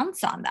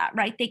counts on that,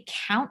 right? They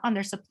count on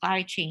their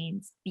supply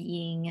chains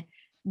being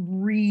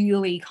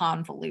really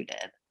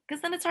convoluted,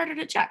 because then it's harder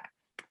to check.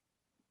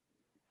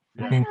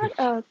 I had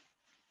a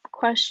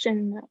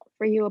question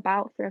for you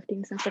about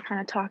thrifting, since we're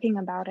kind of talking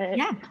about it.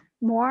 Yeah.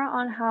 More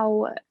on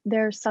how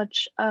there's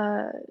such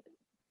a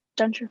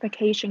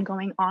gentrification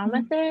going on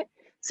with it,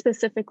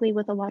 specifically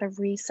with a lot of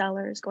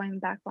resellers going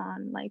back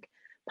on like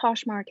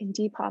Poshmark and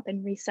Depop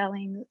and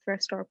reselling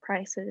thrift store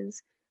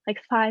prices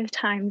like 5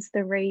 times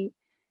the rate.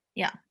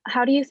 Yeah.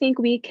 How do you think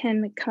we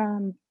can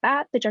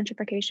combat the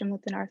gentrification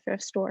within our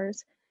thrift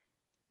stores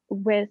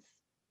with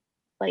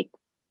like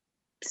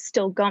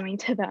still going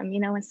to them,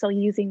 you know, and still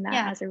using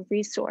that as a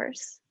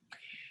resource?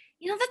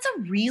 You know, that's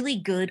a really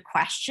good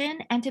question.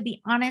 And to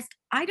be honest,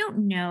 I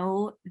don't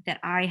know that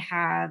I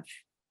have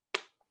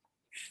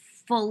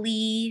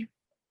fully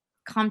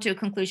come to a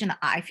conclusion that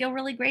I feel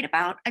really great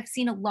about. I've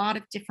seen a lot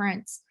of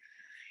different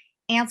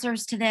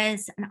answers to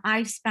this, and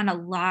I've spent a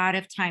lot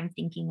of time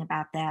thinking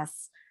about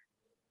this.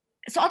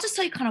 So I'll just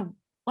tell you kind of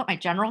what my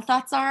general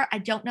thoughts are. I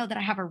don't know that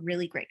I have a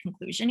really great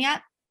conclusion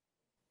yet,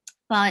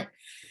 but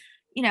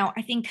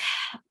I think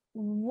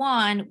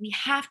one, we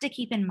have to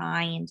keep in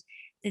mind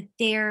that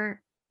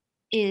there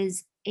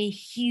is a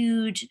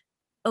huge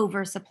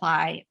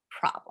oversupply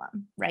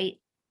problem, right?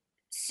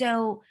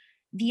 So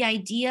the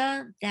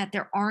idea that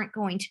there aren't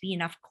going to be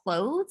enough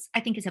clothes, I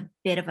think, is a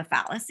bit of a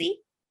fallacy.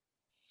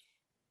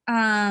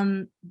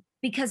 Um,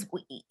 because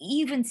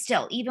even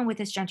still, even with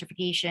this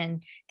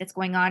gentrification that's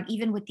going on,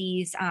 even with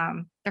these,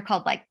 they're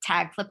called like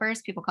tag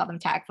flippers. People call them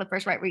tag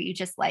flippers, right? Where you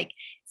just like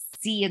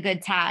see a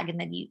good tag and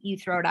then you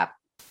throw it up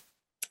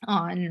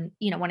on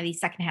one of these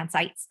secondhand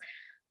sites.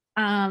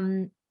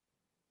 Um,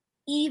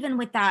 Even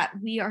with that,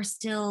 we are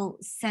still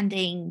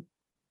sending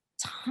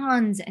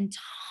tons and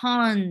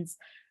tons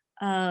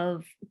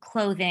of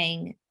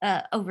clothing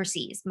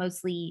overseas,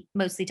 mostly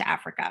to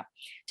Africa,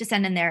 to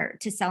send in there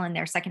to sell in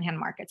their secondhand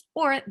markets,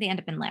 or they end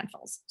up in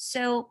landfills.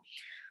 So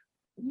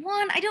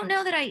one, I don't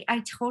know that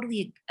I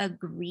totally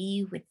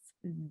agree with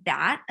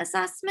that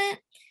assessment.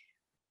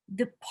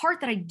 The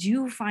part that I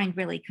do find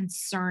really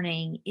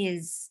concerning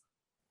is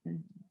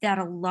that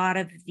a lot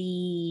of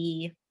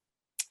the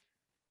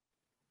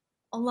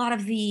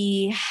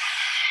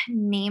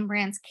name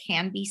brands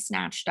can be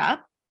snatched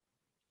up.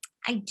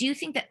 I do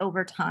think that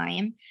over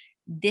time,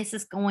 this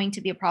is going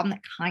to be a problem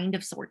that kind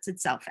of sorts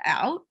itself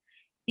out,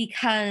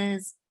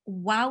 because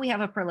while we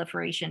have a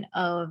proliferation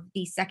of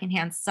these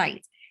secondhand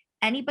sites,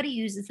 anybody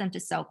who uses them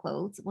to sell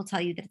clothes will tell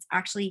you that it's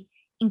actually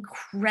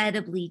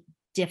incredibly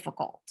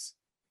difficult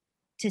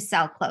to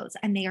sell clothes.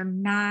 And they are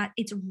not,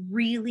 it's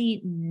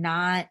really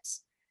not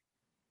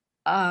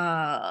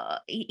a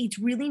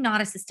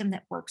system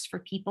that works for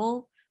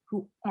people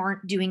who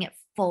aren't doing it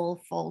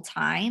full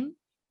time.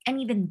 And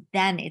even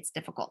then it's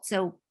difficult.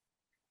 So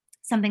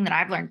something that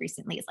I've learned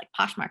recently is like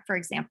Poshmark, for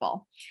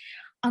example.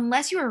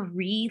 Unless you are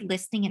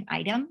relisting an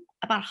item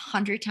about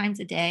 100 times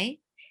a day,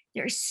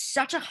 there is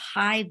such a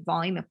high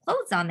volume of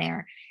clothes on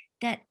there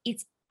that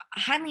it's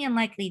highly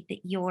unlikely that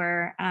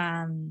your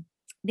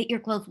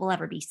clothes will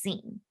ever be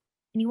seen,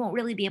 and you won't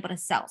really be able to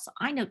sell. So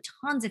I know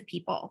tons of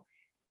people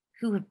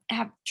who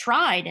have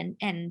tried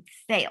and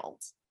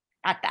failed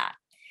at that.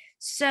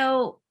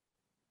 So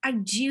I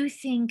do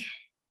think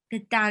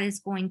that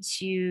is going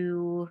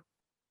to,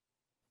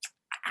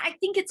 I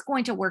think it's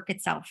going to work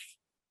itself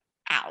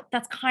out.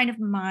 That's kind of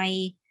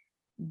my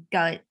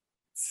gut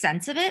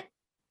sense of it.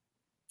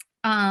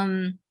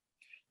 Um,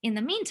 in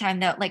the meantime,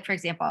 though, like for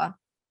example,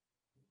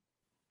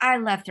 I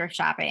love thrift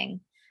shopping.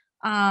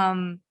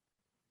 Um,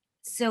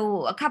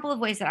 so a couple of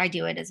ways that I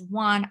do it is,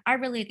 one, I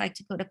really like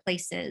to go to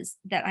places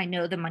that I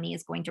know the money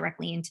is going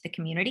directly into the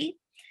community,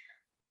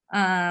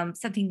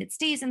 something that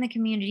stays in the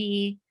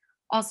community.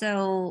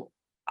 Also,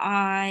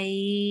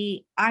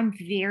 I'm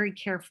very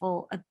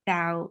careful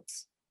about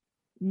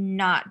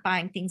not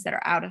buying things that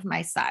are out of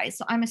my size.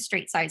 So I'm a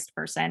straight sized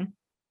person.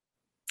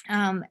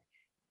 Um,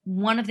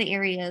 One of the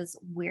areas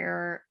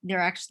where there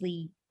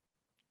actually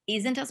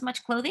isn't as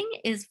much clothing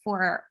is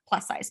for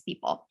plus size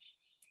people.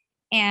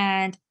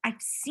 And I've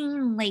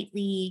seen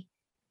lately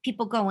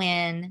people go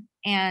in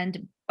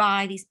and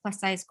buy these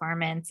plus size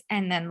garments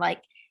and then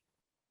like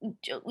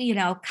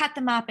cut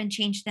them up and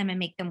change them and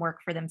make them work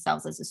for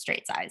themselves as a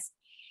straight size.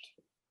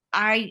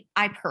 I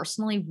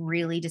personally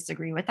really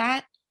disagree with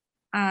that,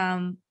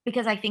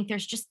 because I think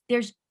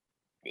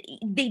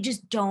they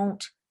just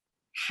don't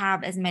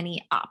have as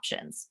many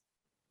options.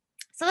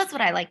 So that's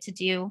what I like to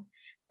do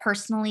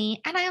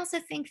personally. And I also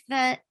think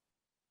that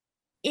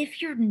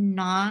if you're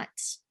not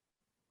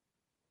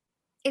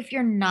if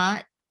you're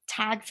not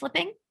tag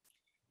flipping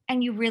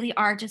and you really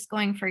are just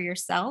going for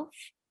yourself,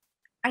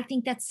 I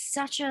think that's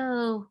such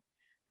a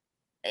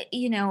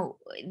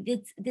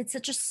it's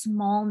such a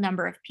small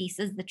number of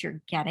pieces that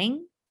you're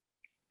getting,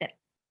 that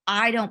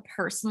I don't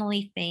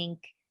personally think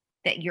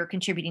that you're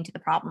contributing to the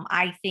problem.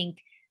 I think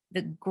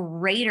the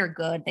greater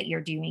good that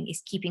you're doing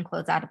is keeping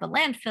clothes out of the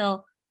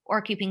landfill,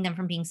 or keeping them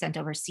from being sent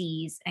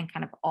overseas, and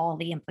kind of all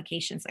the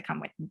implications that come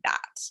with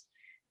that.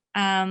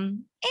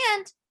 And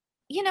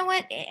you know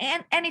what?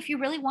 And if you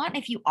really want,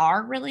 if you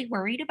are really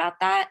worried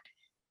about that,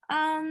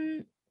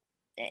 um,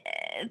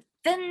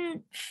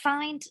 then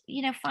find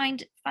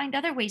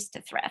other ways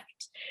to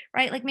thrift,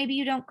 right? Like maybe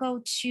you don't go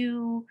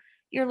to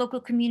your local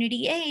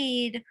community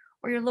aid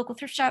or your local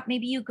thrift shop.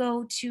 Maybe you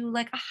go to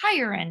like a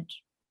higher end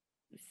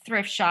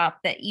thrift shop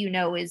that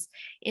is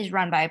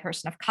run by a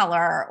person of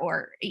color,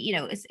 or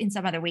is in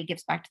some other way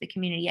gives back to the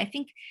community. I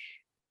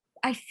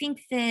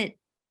think that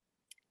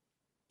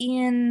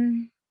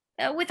in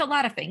with a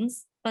lot of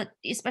things, but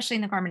especially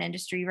in the garment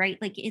industry, right?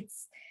 Like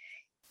it's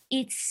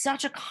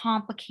such a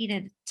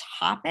complicated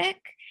topic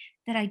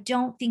that I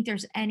don't think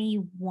there's any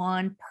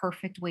one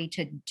perfect way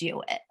to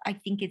do it. I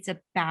think it's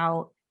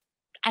about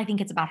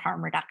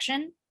harm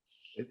reduction.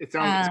 It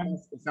sounds Um,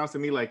 it sounds to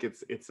me like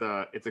it's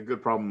a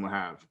good problem to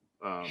have.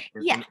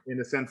 yeah, In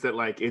the sense that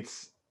like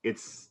it's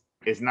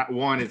not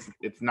one,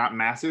 it's not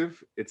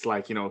massive. It's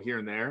like here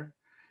and there.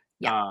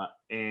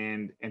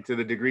 And to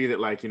the degree that,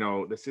 like, you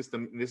know, the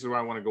system, this is where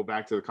I want to go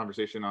back to the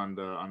conversation on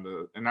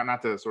the and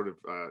not to sort of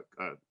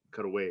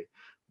cut away,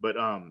 but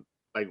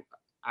like,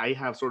 I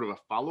have sort of a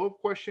follow-up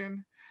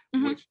question,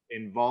 which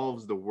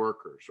involves the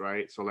workers,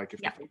 right? So like,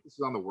 if the focus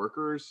is on the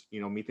workers,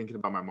 you know, me thinking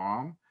about my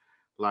mom,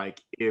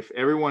 like, if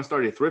everyone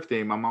started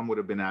thrifting, my mom would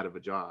have been out of a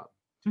job.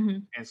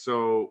 And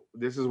so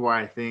this is why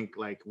I think,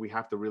 like, we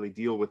have to really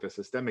deal with the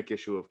systemic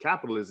issue of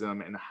capitalism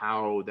and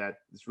how that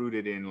is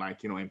rooted in,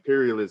 like, you know,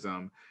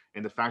 imperialism,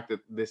 and the fact that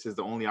this is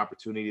the only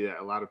opportunity that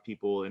a lot of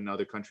people in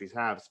other countries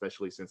have,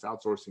 especially since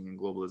outsourcing and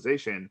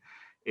globalization,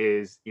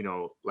 is, you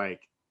know,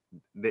 like,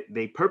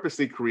 they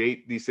purposely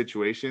create these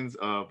situations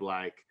of,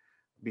 like,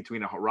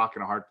 between a rock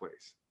and a hard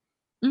place.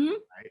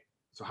 Right?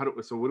 So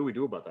what do we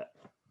do about that?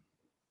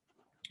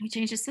 We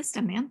change the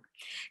system, man.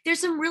 There's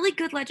some really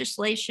good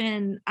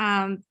legislation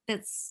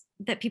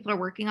that people are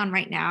working on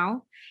right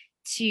now,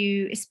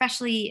 to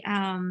especially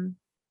in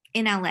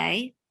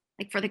LA,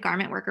 like for the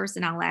garment workers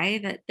in LA.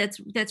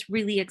 That's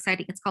really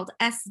exciting. It's called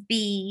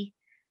SB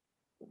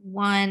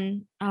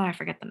 1. Oh, I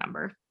forget the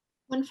number.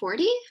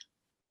 140.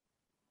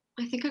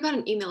 I think I got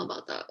an email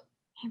about that.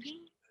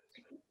 Maybe.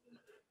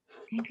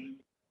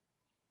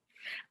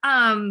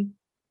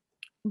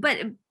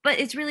 But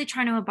it's really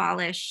trying to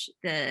abolish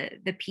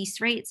the piece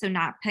rate, so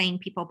not paying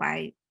people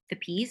by the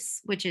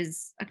piece, which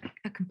is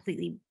a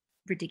completely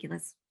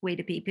ridiculous way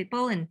to pay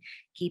people and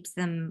keeps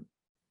them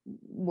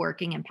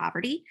working in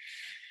poverty.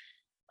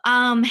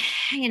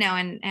 You know,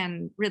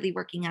 and really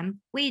working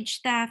on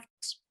wage theft.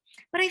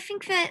 But I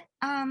think that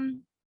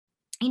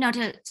you know,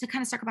 to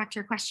kind of circle back to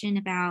your question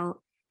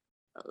about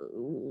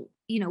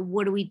you know,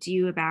 what do we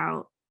do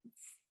about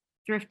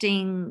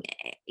thrifting?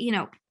 You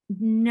know,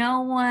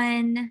 no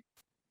one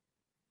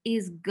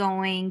is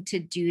going to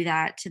do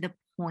that to the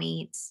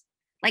point,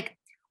 like,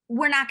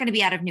 we're not going to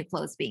be out of new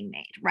clothes being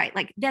made, right?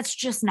 Like, that's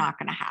just not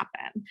going to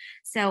happen.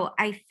 So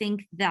I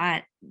think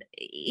that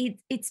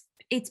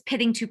it's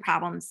pitting two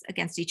problems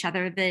against each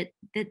other that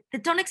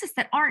don't exist,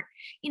 that aren't,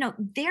 you know,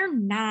 they're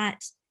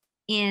not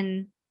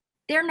in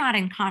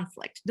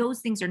conflict. Those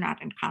things are not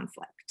in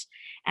conflict.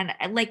 And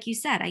like you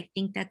said, I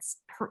think that's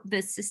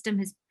the system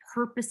has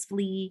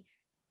purposefully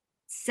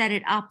set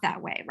it up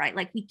that way, right?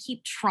 Like, we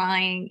keep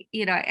trying,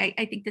 you know,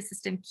 I think the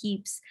system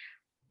keeps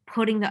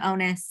putting the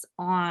onus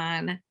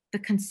on the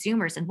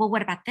consumers, and, well,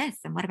 what about this?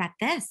 And what about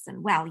this?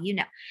 And, well, you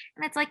know,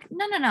 and it's like,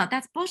 no,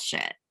 that's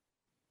bullshit.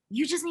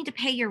 You just need to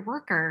pay your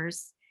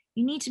workers.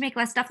 You need to make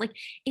less stuff. Like,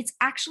 it's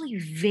actually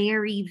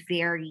very,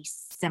 very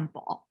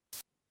simple,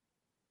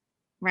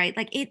 right?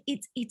 Like,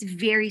 it's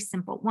very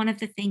simple. One of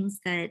the things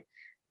that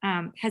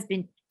has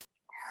been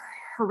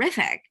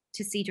horrific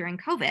to see during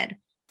COVID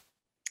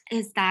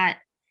is that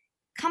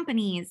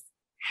companies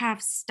have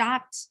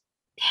stopped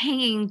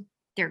paying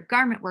their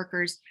garment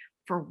workers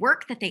for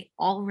work that they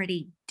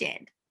already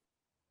did.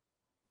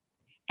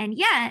 And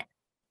yet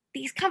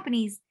these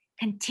companies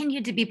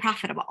continue to be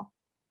profitable,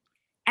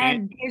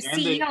 and their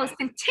CEOs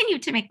continue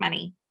to make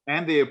money.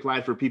 And they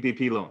applied for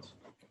PPP loans.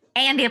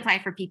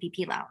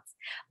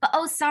 But,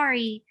 oh,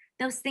 sorry,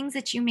 those things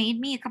that you made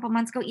me a couple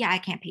months ago, yeah, I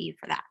can't pay you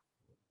for that.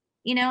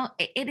 You know,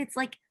 it's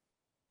like,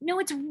 no,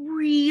 it's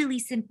really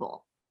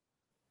simple.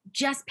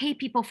 Just pay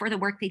people for the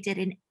work they did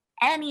in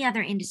any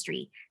other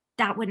industry.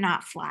 That would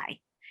not fly.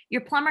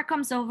 Your plumber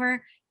comes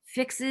over,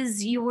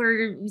 fixes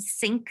your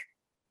sink,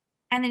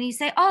 and then you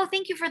say, oh,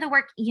 thank you for the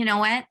work. You know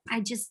what?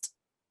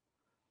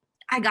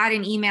 I got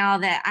an email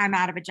that I'm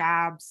out of a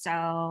job.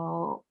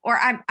 So, or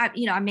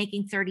I'm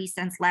making 30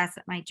 cents less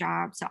at my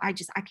job. So I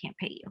can't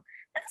pay you.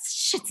 That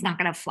shit's not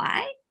going to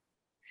fly.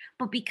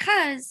 But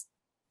because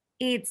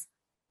it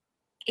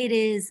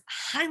is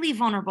highly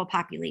vulnerable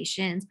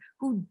populations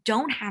who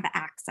don't have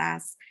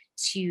access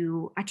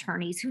to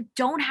attorneys, who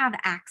don't have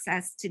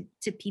access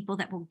to people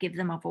that will give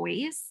them a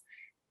voice,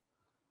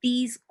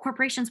 these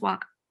corporations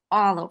walk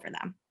all over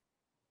them.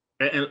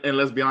 And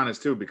let's be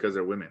honest too, because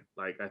they're women.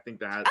 Like, I think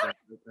that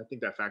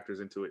factors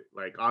into it.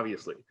 Like,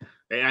 obviously,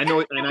 and I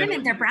know,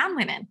 they're brown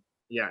women.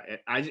 Yeah,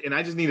 I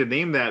just need to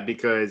name that,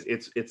 because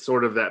it's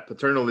sort of that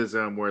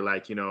paternalism where,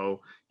 like, you know,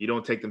 you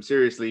don't take them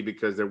seriously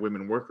because they're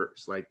women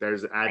workers. Like,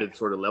 there's added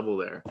sort of level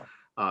there,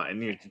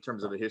 and in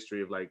terms of the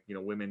history of, like, you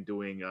know, women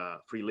doing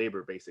free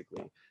labor,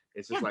 basically,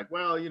 it's just like,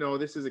 well, you know,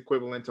 this is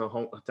equivalent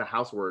to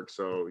housework,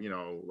 so, you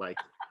know, like,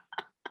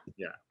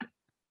 yeah.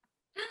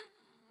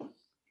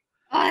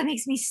 Oh, it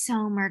makes me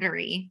so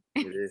murdery.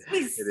 It is. It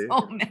makes me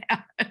so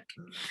mad.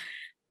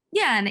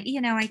 Yeah, and,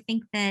 you know, I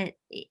think that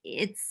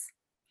it's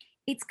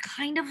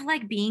kind of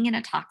like being in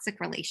a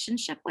toxic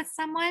relationship with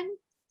someone,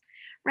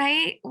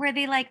 right? Where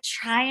they, like,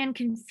 try and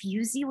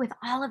confuse you with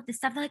all of this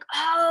stuff. They're like,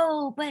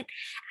 oh, but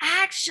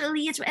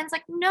actually and it's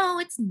like, no,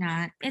 it's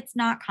not. It's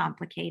not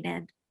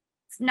complicated.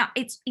 It's not,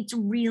 it's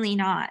really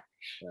not.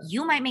 Yeah.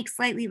 You might make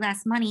slightly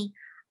less money.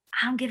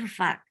 I don't give a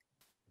fuck.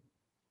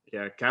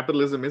 Yeah,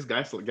 capitalism is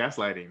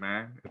gaslighting,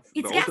 man.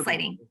 It's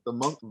gaslighting.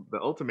 The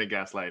ultimate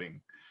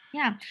gaslighting.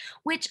 Yeah,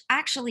 which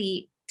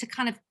actually, to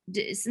kind of,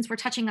 since we're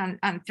touching on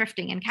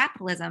thrifting and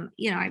capitalism,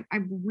 you know,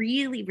 I'm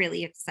really,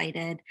 really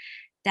excited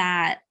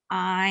that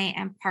I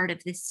am part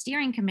of the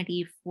steering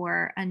committee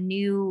for a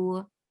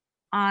new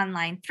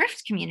online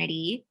thrift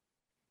community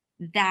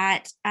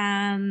that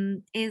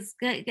is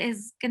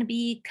going to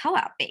be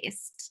co-op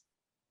based,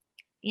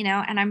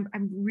 and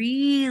I'm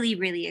really,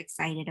 really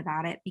excited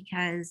about it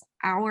because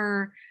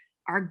our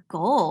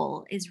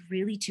goal is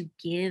really to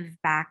give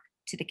back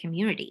to the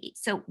community.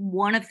 So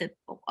one of the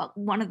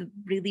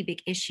really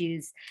big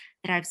issues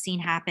that I've seen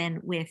happen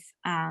with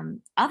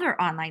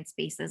other online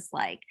spaces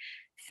like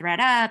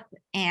ThreadUp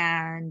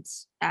and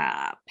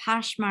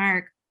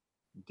Poshmark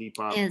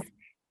Depop. is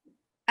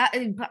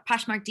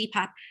Poshmark,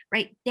 Depop,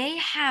 right? They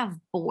have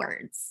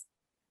boards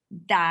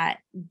that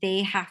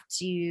they have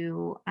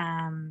to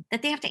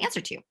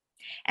answer to,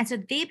 and so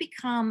they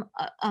become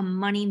a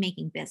money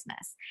making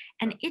business,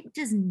 and it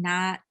does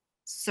not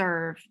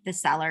serve the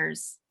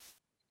sellers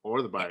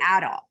or the buyers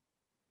at all,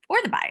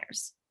 or the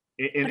buyers.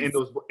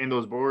 And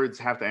those boards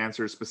have to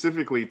answer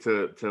specifically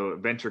to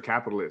venture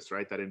capitalists,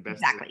 right? That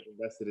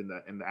invested in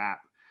the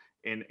app.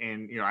 And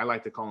I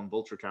like to call them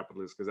vulture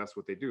capitalists because that's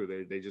what they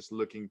do. They just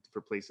looking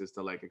for places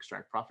to like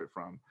extract profit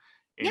from.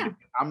 And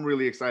I'm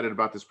really excited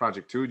about this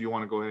project too. Do you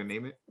want to go ahead and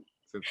name it?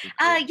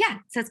 Yeah.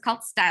 So it's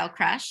called Style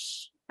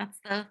Crush. That's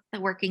the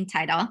working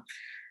title.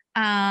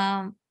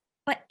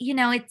 But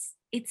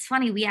it's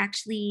funny. We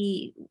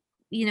actually,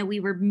 we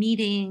were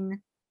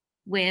meeting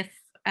with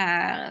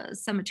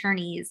some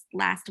attorneys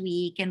last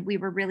week, and we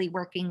were really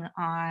working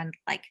on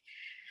like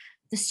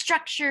the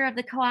structure of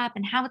the co-op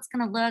and how it's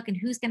going to look and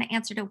who's going to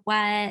answer to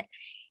what.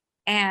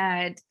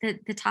 And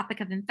the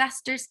topic of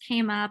investors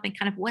came up and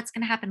kind of what's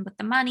going to happen with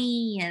the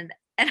money and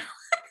all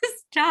this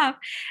stuff.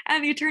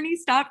 And the attorney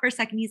stopped for a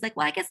second. He's like,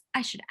 well, I guess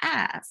I should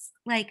ask,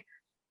 like,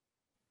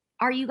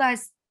 are you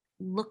guys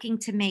looking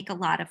to make a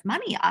lot of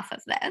money off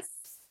of this?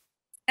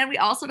 And we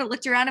all sort of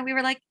looked around and we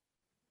were like,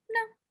 no.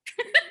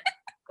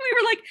 We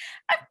were like,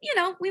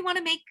 we want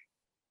to make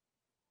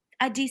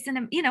a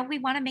decent, we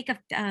want to make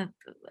a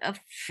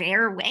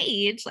fair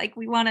wage. Like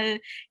we want to,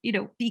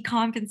 be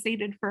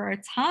compensated for our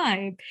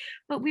time.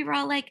 But we were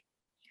all like,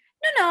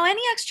 no,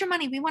 any extra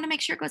money, we want to make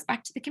sure it goes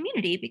back to the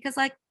community because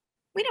like,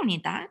 we don't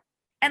need that.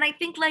 And I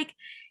think like,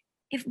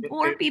 if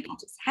more people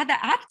just had that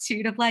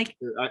attitude of like,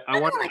 I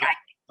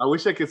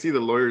wish I could see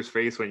the lawyer's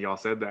face when y'all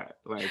said that.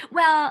 Like,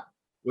 well,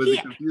 was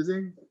it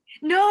confusing?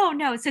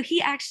 No. So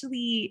he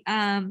actually,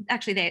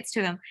 it's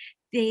two of them.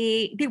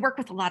 They work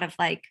with a lot of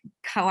like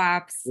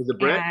co-ops. Was it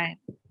Brett?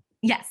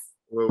 Yes.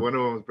 Well, one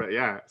of them was Brett.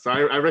 Yeah. So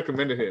I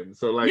recommended him.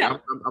 So like,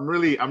 I'm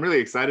really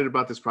excited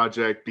about this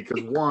project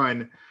because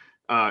one,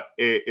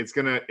 it's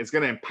gonna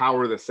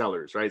empower the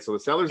sellers, right? So the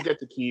sellers get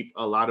to keep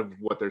a lot of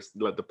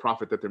the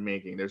profit that they're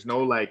making. There's no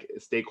like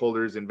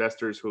stakeholders,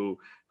 investors who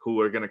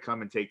are gonna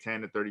come and take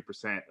 10 to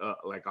 30%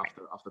 like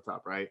off the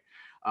top, right?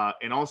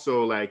 And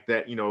also like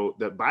that,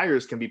 that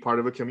buyers can be part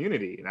of a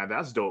community. Now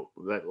that's dope.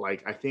 That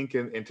like I think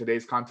in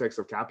today's context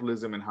of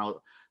capitalism and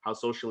how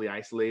socially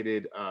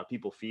isolated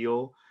people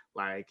feel,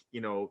 like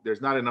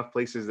there's not enough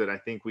places that I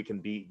think we can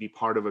be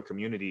part of a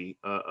community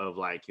of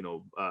like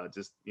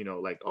just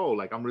like, oh,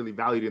 like I'm really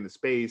valued in the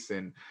space,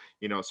 and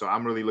so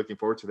I'm really looking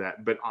forward to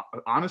that. But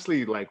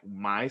honestly, like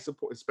my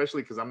support,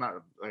 especially because I'm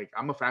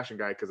a fashion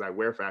guy because I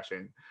wear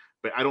fashion,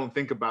 but I don't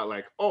think about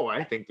like, oh,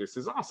 I think this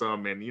is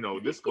awesome and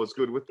this goes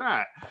good with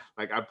that.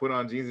 Like I put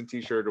on jeans and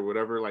t-shirt or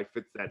whatever like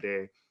fits that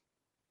day.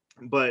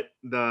 But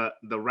the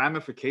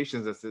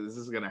ramifications that this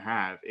is going to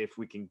have if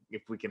we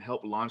can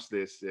help launch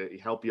this,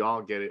 help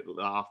y'all get it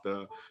off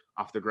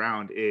the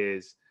ground,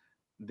 is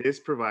this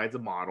provides a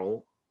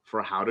model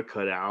for how to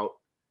cut out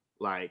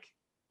like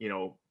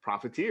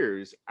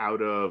profiteers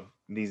out of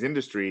these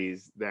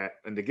industries that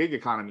in the gig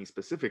economy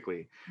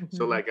specifically. Mm-hmm.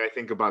 So like I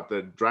think about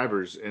the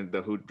drivers and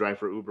who drive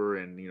for Uber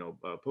and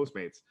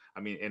Postmates, I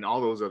mean, and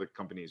all those other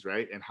companies,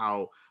 right? And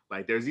how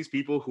like there's these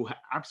people who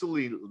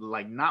absolutely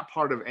like not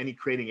part of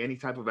creating any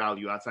type of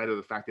value outside of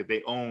the fact that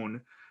they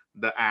own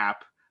the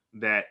app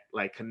that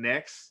like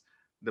connects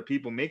the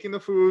people making the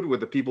food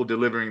with the people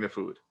delivering the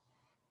food.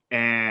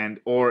 And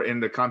or in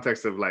the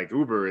context of like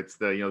Uber, it's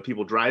the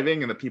people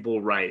driving and the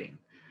people riding.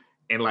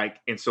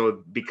 And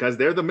so because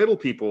they're the middle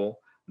people,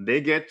 they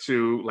get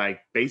to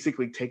like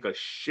basically take a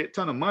shit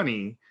ton of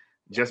money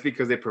just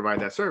because they provide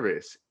that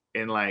service.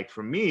 And like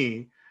for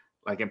me,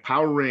 like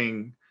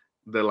empowering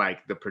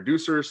the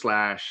producer /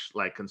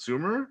 like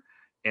consumer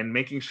and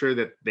making sure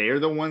that they're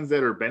the ones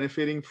that are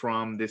benefiting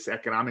from this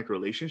economic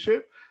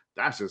relationship,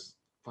 that's just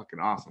fucking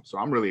awesome. So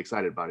I'm really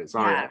excited about it.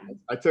 Sorry, yeah.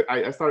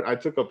 I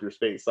took up your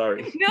space.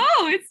 Sorry.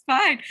 No, it's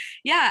fine.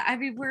 Yeah, I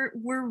mean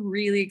we're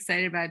really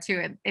excited about it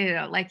too.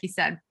 And like you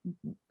said,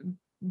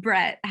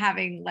 Brett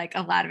having like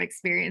a lot of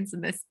experience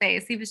in this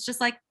space, he was just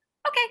like,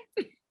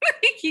 okay.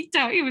 he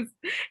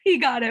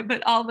got it.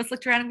 But all of us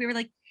looked around and we were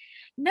like,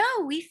 no,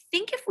 we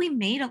think if we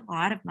made a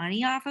lot of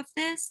money off of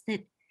this,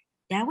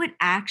 that would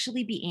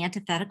actually be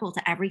antithetical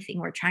to everything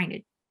we're trying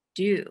to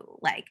do.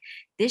 Like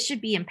this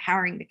should be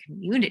empowering the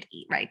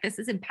community, right? This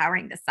is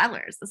empowering the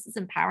sellers. This is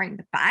empowering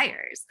the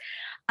buyers.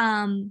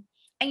 And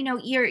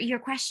your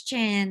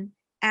question,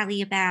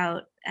 Ali,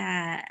 about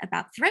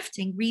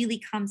thrifting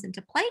really comes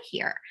into play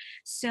here.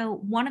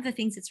 So one of the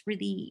things that's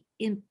really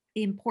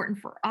important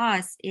for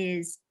us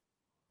is,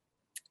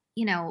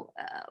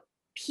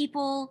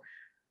 people,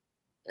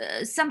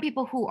 some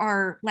people who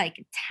are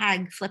like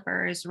tag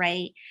flippers,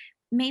 right?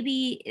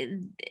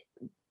 Maybe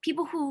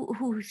people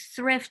who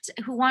thrift,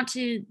 who want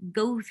to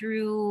go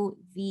through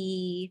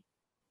the,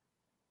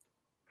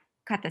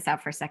 cut this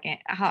out for a second.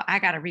 I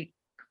gotta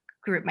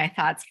regroup my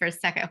thoughts for a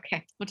second.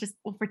 Okay,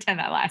 we'll pretend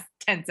that last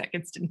 10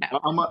 seconds didn't happen.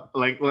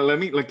 Let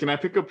me, can I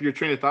pick up your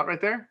train of thought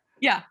right there?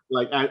 Yeah.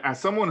 Like, as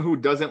someone who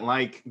doesn't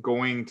like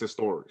going to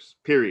stores,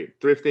 period,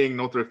 thrifting,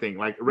 no thrifting,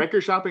 like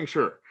record shopping,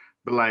 sure,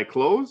 but like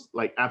clothes,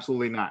 like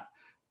absolutely not.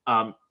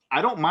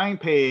 I don't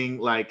mind paying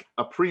like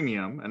a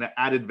premium, an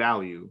added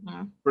value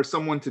for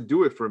someone to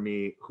do it for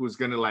me, who's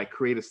gonna like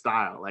create a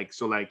style. Like,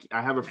 so like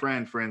I have a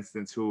friend, for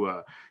instance, who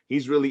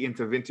he's really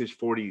into vintage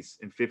 40s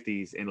and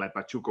 50s and like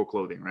Pachuco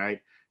clothing,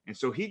 right? And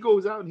so he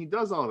goes out and he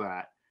does all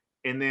that.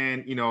 And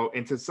then,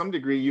 and to some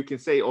degree you can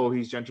say, oh,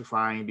 he's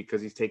gentrifying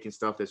because he's taking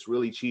stuff that's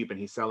really cheap and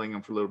he's selling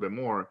them for a little bit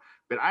more.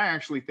 But I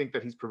actually think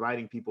that he's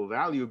providing people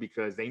value,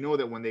 because they know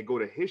that when they go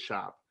to his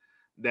shop,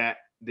 that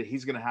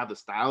he's gonna have the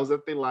styles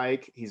that they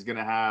like. He's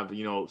gonna have,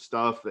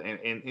 stuff,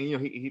 and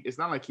he it's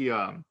not like he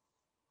you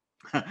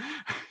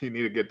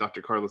need to get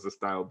Dr. Carlos a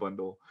style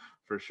bundle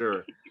for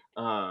sure.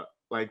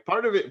 Like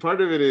part of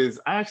it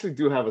is I actually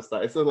do have a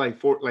style. It's a like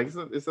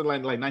it's a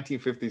like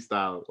 1950s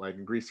style,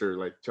 like greaser,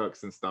 like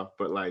chucks and stuff.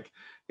 But like,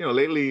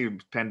 lately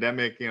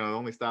pandemic, the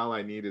only style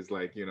I need is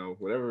like,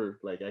 whatever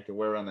like I can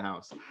wear around the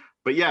house.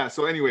 But yeah,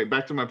 so anyway,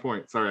 back to my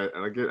point. Sorry,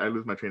 I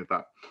lose my train of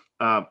thought.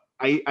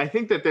 I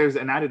think that there's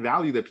an added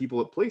value that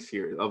people place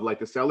here, of like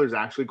the sellers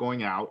actually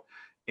going out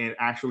and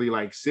actually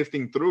like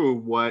sifting through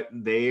what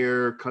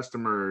their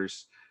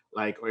customers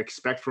like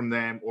expect from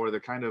them, or the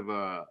kind of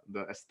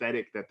the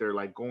aesthetic that they're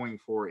like going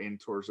for in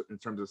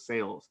terms of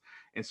sales.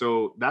 And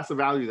so that's a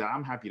value that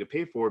I'm happy to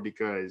pay for,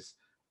 because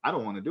I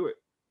don't want to do it.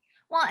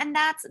 Well, and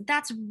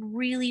that's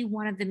really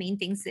one of the main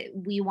things that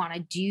we want to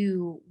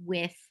do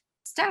with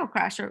Style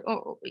Crash,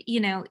 or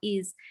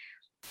is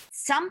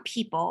some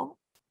people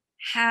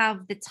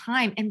have the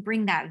time and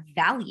bring that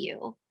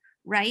value,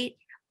 right?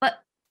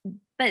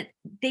 But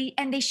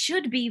they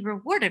should be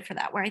rewarded for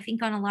that, where I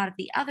think on a lot of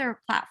the other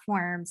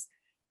platforms,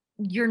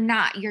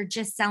 you're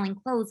just selling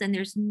clothes, and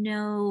there's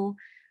no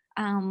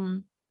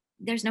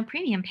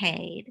premium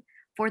paid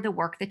for the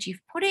work that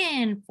you've put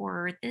in,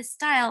 for this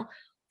style,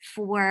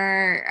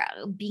 for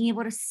being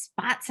able to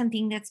spot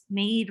something that's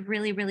made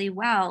really, really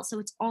well. So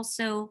it's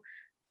also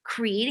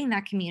creating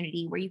that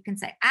community where you can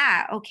say,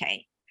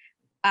 okay,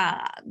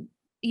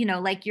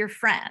 like your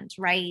friend,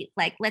 right?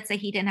 Like, let's say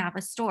he didn't have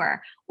a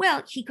store.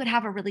 Well, he could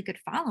have a really good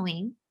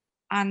following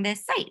on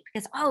this site,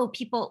 because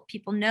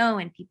people know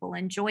and people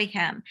enjoy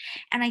him.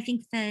 And I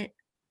think that,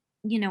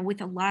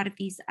 with a lot of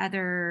these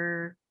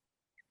other,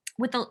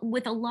 with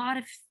a lot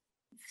of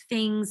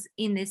things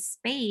in this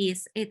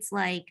space, it's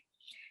like,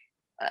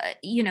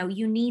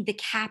 you need the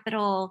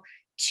capital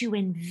to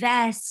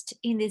invest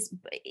in this.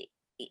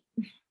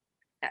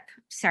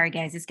 Sorry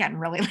guys, it's getting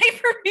really late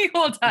for me.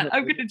 Hold on,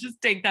 I'm gonna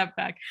just take that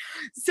back.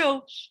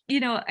 So,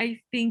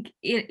 I think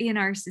in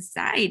our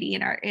society,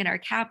 in our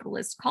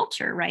capitalist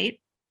culture, right,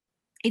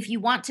 if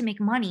you want to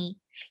make money,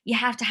 you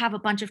have to have a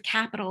bunch of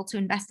capital to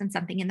invest in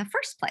something in the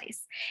first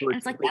place. And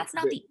it's like, that's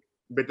not the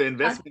But the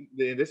investment,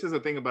 this is the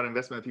thing about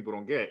investment that people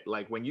don't get.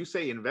 Like, when you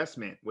say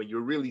investment, what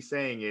you're really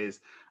saying is,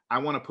 I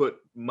want to put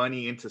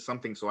money into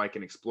something so I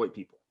can exploit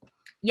people.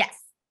 Yes.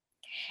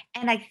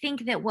 And I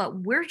think that what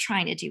we're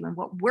trying to do and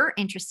what we're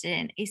interested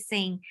in is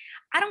saying,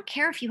 I don't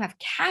care if you have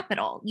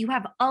capital, you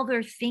have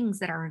other things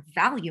that are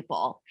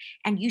valuable,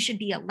 and you should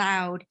be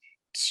allowed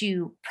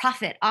to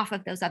profit off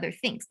of those other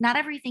things. Not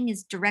everything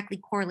is directly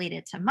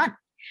correlated to money,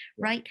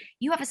 right?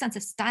 You have a sense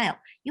of style,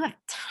 you have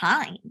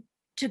time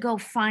to go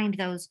find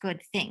those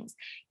good things.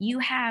 You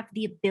have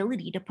the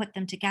ability to put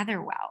them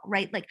together well,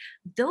 right? Like,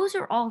 those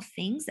are all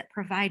things that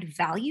provide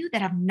value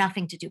that have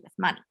nothing to do with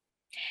money.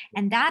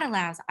 And that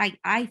allows,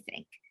 I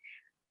think,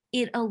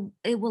 it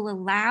will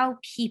allow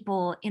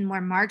people in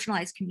more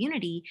marginalized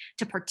community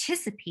to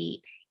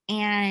participate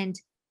and,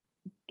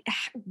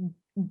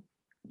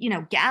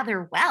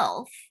 gather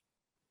wealth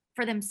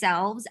for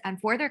themselves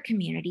and for their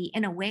community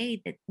in a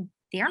way that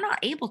they're not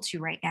able to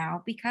right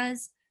now,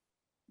 because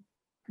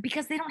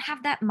they don't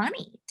have that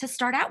money to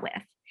start out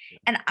with.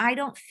 And I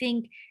don't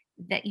think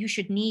that you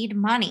should need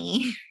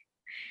money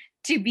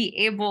to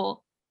be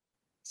able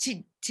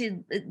to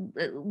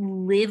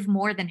live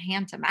more than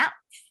hand to mouth,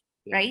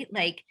 right?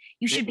 Like,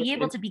 you should be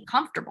able to be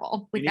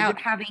comfortable without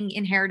having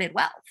inherited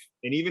wealth.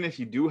 And even if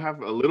you do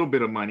have a little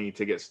bit of money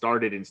to get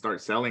started and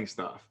start selling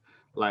stuff,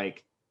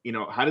 like,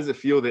 how does it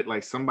feel that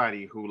like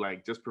somebody who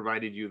like just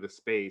provided you the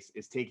space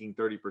is taking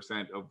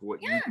 30% of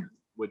what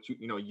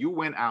you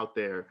went out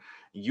there,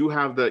 you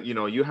have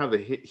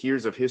the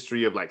years of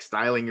history of like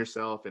styling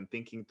yourself and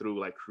thinking through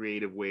like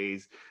creative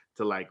ways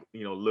to like,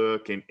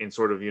 look and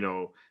sort of,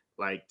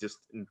 like just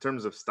in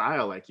terms of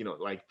style, like,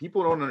 like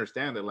people don't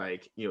understand that,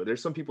 like,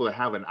 there's some people that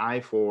have an eye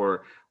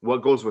for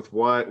what goes with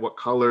what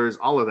colors,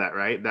 all of that,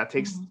 right? That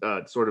takes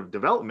sort of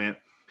development.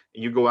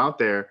 You go out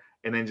there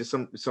and then just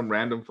some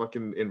random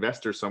fucking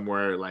investor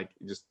somewhere like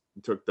just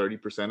took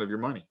 30% of your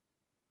money.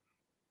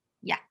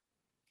 Yeah.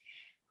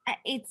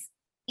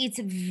 It's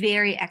a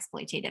very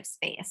exploitative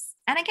space.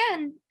 And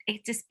again,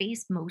 it's a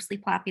space mostly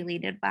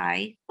populated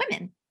by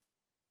women.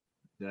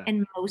 Yeah.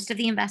 And most of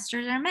the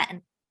investors are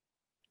men.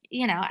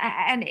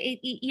 And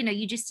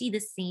you just see the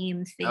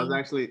same That was thing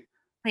actually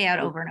play out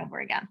over and over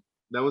again.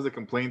 That was a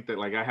complaint that,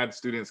 like, I had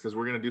students, because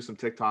we're gonna do some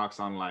TikToks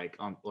on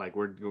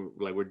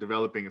we're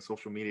developing a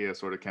social media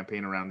sort of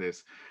campaign around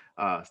this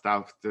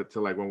style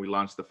to like when we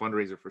launched the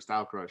fundraiser for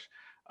Style Crush.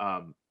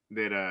 And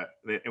we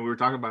were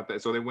talking about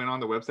that. So they went on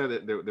the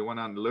website, they went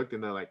on and looked,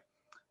 and they're like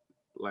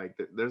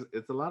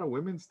it's a lot of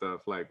women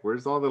stuff. Like,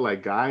 where's all the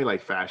like guy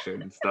like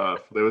fashion stuff?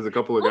 There was a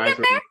couple of guys.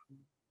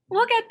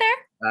 We'll get there.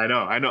 I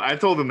know. I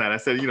told them that. I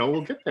said,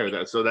 we'll get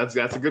there. So that's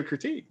a good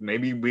critique.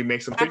 Maybe we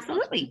make some TikToks.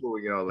 Absolutely. People,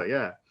 like,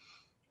 yeah.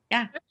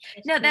 Yeah.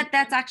 No,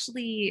 that's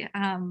actually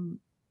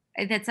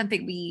that's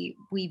something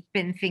we've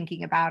been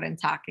thinking about and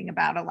talking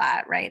about a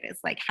lot, right?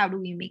 It's like, how do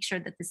we make sure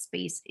that the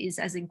space is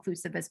as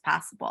inclusive as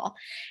possible?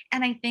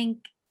 And I think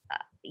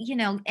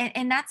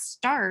and that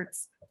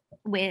starts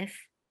with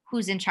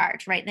who's in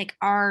charge, right? Like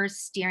our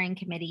steering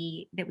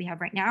committee that we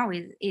have right now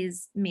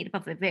is made up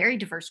of a very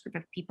diverse group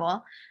of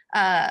people.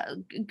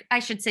 I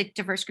should say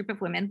diverse group of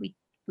women.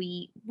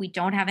 We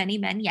don't have any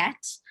men yet.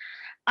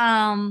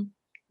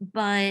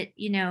 But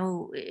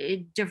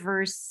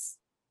diverse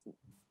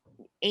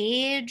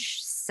age,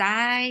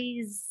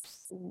 size,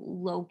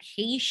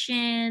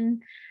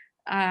 location,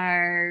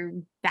 our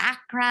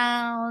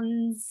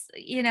backgrounds,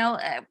 and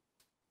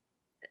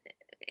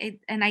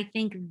I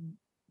think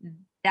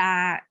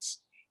that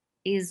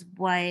is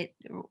what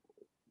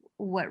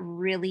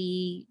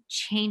really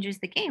changes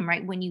the game,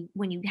 right? When you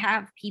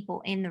have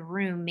people in the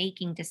room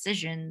making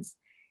decisions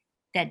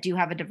that do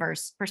have a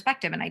diverse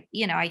perspective. And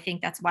I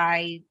think that's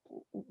why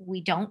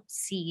we don't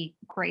see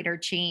greater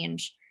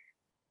change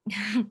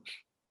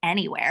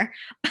anywhere,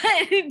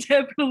 but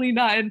definitely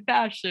not in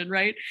fashion,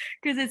 right?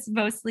 Because it's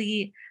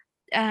mostly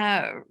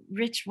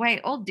rich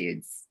white old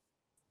dudes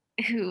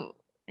who,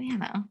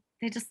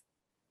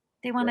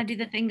 they want to do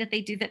the thing that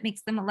they do that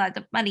makes them a lot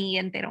of money,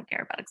 and they don't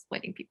care about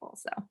exploiting people.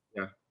 So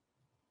yeah.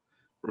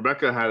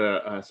 Rebecca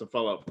had some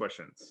follow-up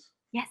questions.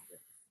 Yes.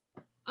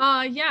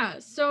 Yeah.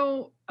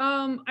 So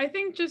I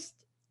think just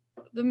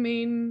the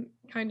main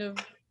kind of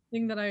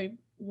thing that I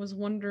was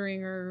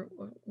wondering or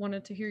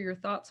wanted to hear your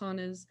thoughts on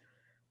is,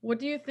 what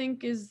do you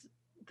think is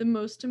the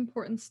most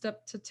important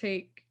step to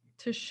take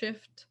to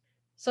shift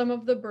some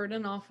of the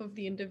burden off of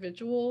the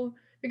individual?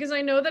 Because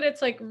I know that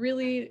it's like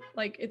really,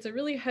 like, it's a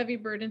really heavy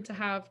burden to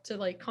have to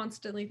like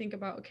constantly think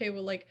about, okay,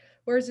 well, like,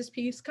 where's this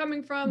piece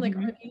coming from? Like,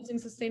 are they using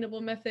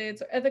sustainable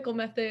methods or ethical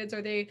methods?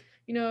 Are they,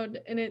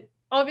 and it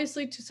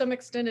obviously to some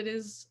extent it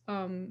is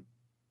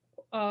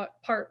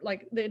part,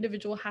 like the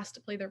individual has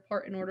to play their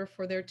part in order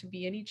for there to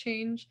be any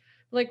change.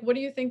 Like, what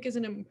do you think is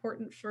an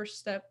important first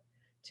step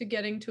to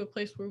getting to a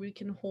place where we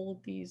can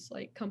hold these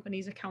like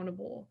companies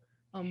accountable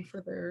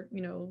for their,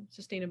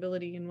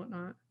 sustainability and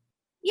whatnot?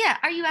 Yeah.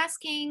 Are you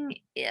asking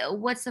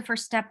what's the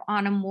first step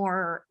on a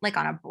more like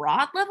on a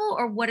broad level,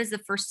 or what is the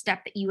first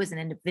step that you as an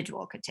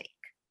individual could take?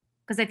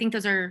 Because I think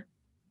those are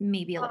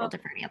maybe a little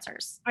different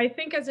answers. I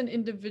think as an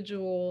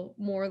individual,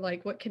 more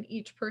like what can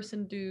each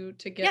person do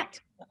to get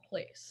to that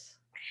place?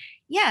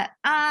 Yeah.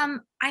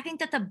 I think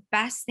that the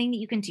best thing that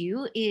you can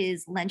do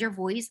is lend your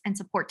voice and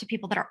support to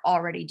people that are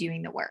already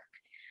doing the work,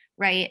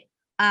 right?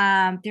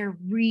 There are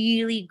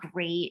really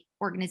great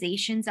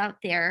organizations out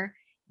there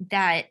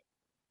that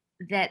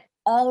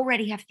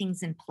already have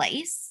things in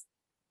place,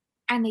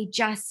 and they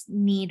just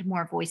need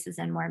more voices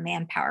and more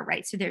manpower,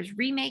 right? So there's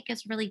Remake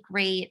is really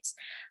great.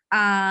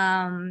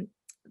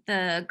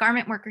 The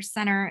Garment Workers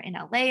Center in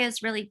LA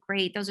is really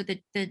great. Those are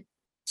the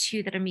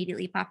two that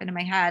immediately pop into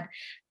my head.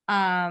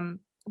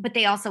 But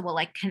they also will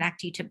like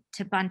connect you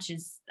to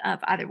bunches of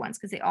other ones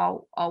because they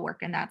all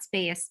work in that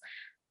space.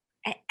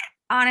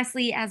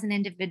 Honestly, as an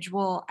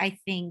individual, I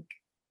think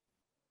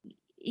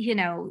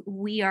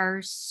we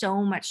are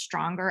so much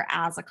stronger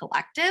as a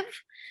collective.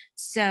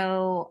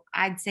 So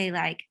I'd say,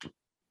 like,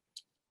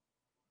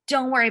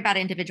 don't worry about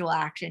individual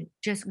action.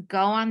 Just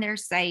go on their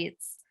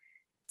sites,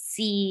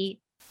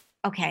 see,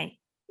 okay,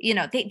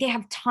 they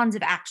have tons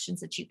of actions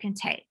that you can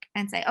take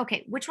and say,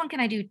 okay, which one can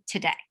I do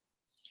today?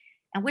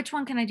 And which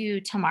one can I do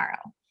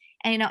tomorrow?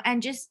 And,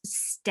 and just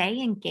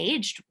stay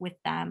engaged with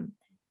them,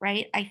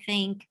 right? I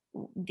think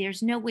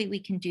there's no way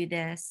we can do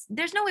this.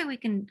 There's no way we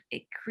can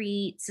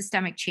create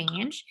systemic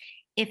change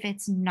if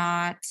it's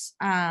not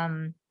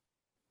a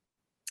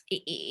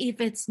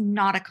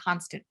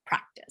constant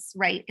practice,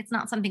 right? It's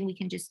not something we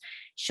can just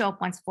show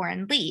up once for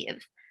and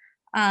leave.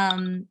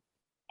 And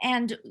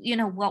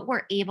what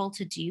we're able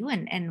to do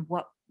and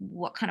what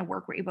kind of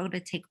work we're able to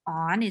take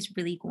on is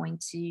really going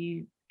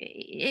to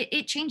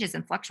it changes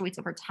and fluctuates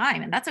over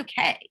time, and that's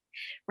okay,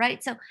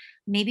 right? So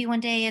maybe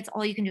one day it's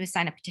all you can do is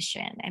sign a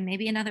petition, and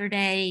maybe another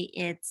day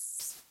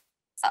it's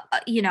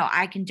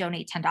I can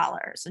donate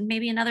 $10, and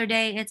maybe another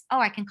day it's, oh,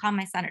 I can call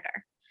my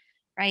senator,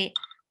 right?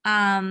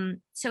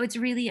 So it's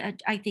really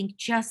I think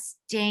just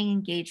staying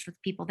engaged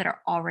with people that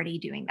are already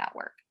doing that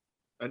work.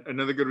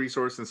 Another good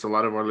resource, since a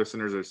lot of our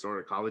listeners are sort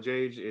of college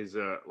age, is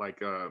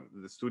the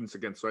Students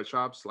Against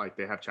Sweatshops. Like,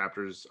 they have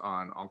chapters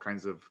on all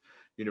kinds of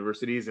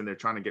universities, and they're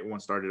trying to get one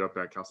started up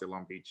at Cal State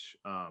Long Beach.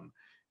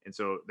 And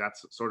so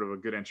that's sort of a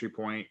good entry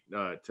point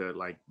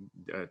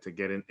to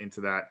get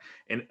into that.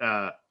 And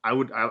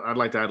I'd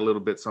like to add a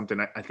little bit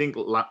something. I think a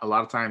lot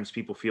of times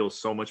people feel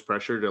so much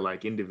pressure to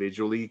like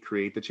individually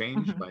create the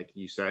change, like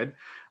you said.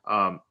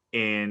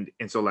 And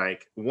so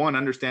like, one,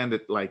 understand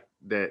that like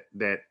that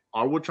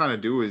all we're trying to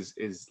do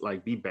is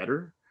like be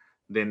better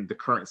than the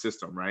current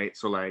system, right?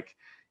 So like,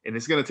 and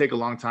it's going to take a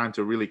long time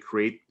to really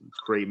create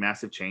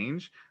massive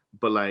change,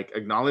 but like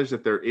acknowledge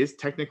that there is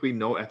technically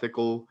no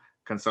ethical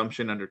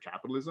consumption under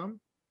capitalism.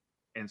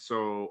 And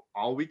so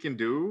all we can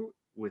do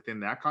within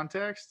that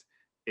context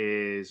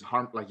is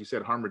harm, like you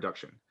said, harm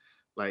reduction.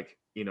 Like,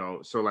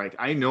 so like,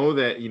 I know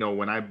that,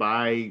 when I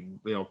buy,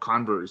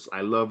 Converse,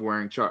 I love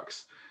wearing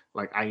Chucks.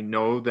 Like, I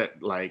know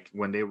that like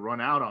when they run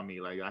out on me,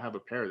 like I have a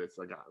pair that's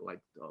like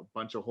a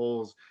bunch of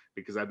holes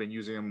because I've been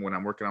using them when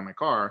I'm working on my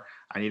car.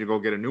 I need to go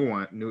get a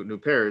new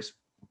pairs.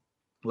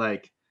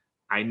 Like,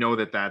 I know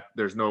that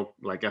there's no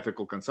like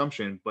ethical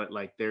consumption, but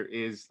like there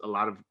is a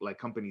lot of like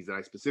companies that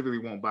I specifically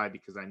won't buy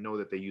because I know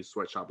that they use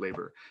sweatshop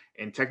labor.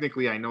 And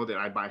technically I know that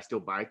I still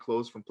buy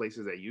clothes from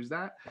places that use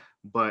that,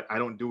 but I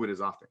don't do it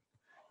as often.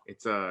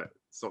 It's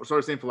sort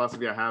of same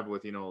philosophy I have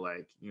with,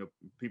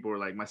 people are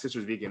like, my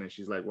sister's vegan and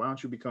she's like, why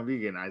don't you become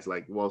vegan? I was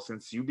like, well,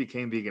 since you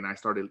became vegan, I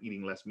started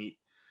eating less meat,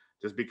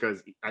 just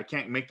because I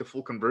can't make the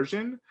full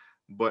conversion,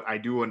 but I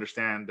do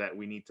understand that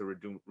we need to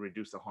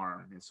reduce the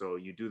harm. And so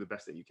you do the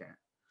best that you can.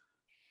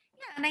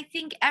 Yeah, and I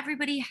think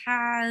everybody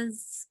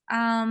has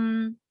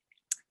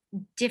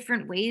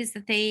different ways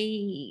that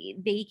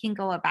they can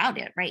go about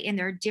it, right? And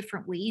there are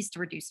different ways to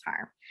reduce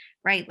harm,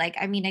 right? Like,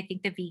 I mean, I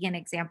think the vegan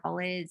example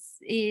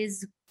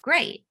is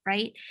great,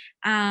 right?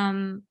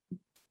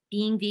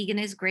 Being vegan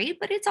is great,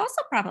 but it's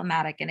also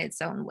problematic in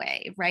its own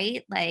way,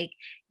 right? Like,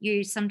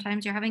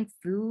 sometimes you're having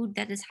food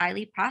that is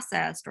highly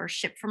processed or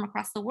shipped from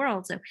across the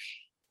world. So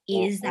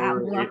is that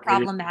more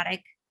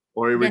problematic?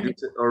 Or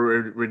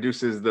it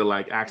reduces the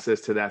like access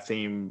to that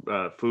same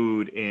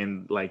food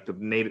in like the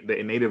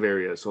native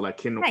areas. So like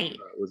quinoa, right.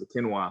 Was it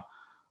quinoa?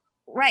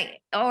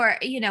 Right. Or,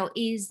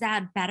 is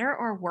that better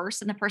or worse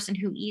than the person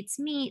who eats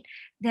meat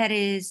that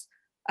is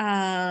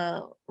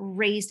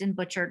raised and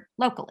butchered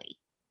locally?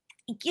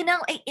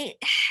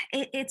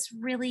 It's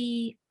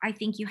really, I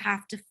think you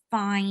have to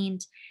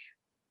find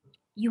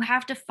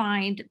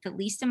the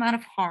least amount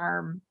of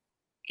harm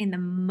in the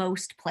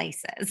most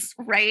places,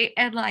 right?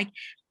 And like,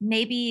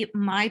 maybe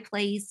my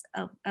place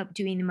of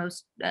doing the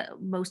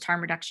most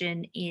harm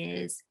reduction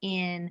is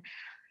in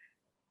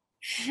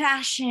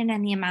fashion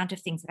and the amount of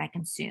things that I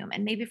consume.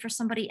 And maybe for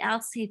somebody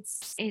else,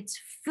 it's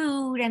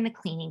food and the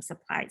cleaning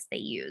supplies they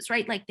use,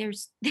 right? Like,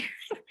 there's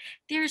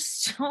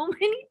so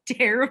many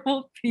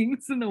terrible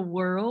things in the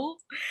world.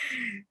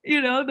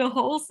 The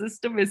whole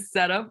system is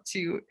set up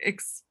to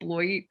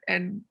exploit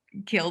and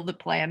kill the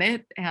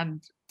planet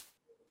and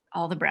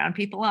all the brown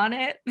people on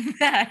it,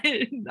 that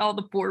all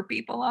the poor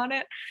people on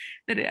it,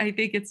 that I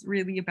think it's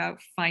really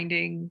about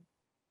finding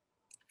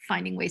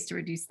ways to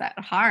reduce that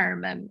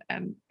harm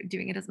and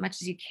doing it as much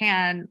as you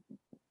can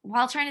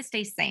while trying to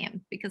stay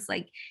sane, because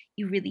like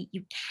you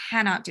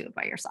cannot do it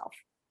by yourself.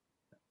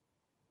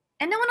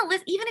 And no one will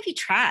listen, even if you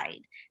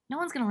tried, no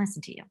one's going to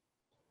listen to you.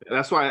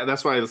 That's why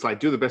it's like,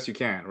 do the best you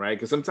can, right?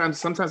 Because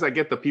sometimes I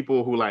get the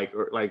people who like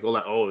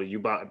oh, you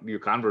bought your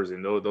Converse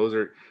and those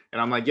are, and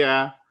I'm like,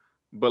 yeah,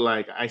 but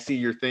like I see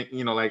your thing,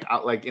 and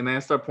then I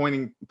start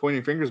pointing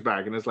fingers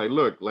back, and it's like,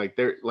 look, like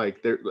they're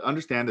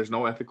understand there's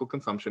no ethical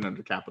consumption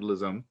under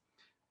capitalism,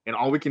 and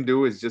all we can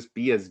do is just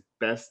be as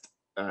best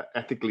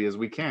ethically as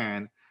we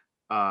can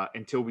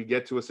until we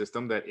get to a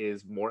system that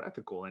is more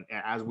ethical, and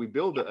as we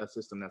build a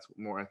system that's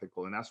more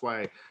ethical. And that's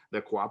why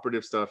the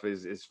cooperative stuff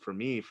is for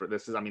me,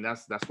 that's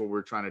what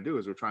we're trying to do,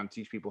 is we're trying to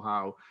teach people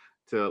how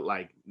to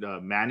like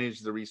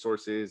manage the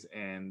resources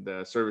and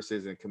the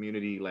services and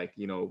community,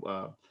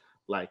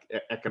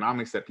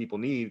 economics that people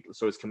need,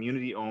 so it's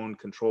community owned,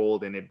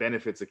 controlled, and it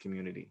benefits the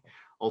community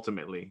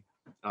ultimately.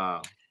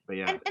 But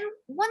yeah. And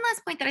one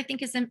last point that I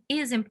think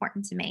is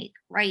important to make,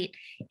 right,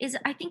 is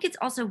I think it's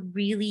also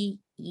really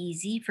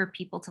easy for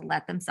people to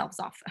let themselves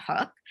off the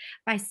hook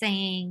by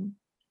saying,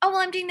 oh, well,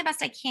 I'm doing the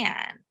best I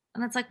can.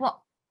 And it's like,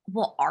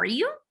 well, are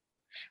you?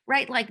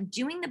 Right? Like,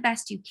 doing the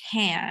best you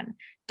can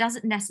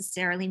doesn't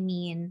necessarily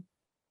mean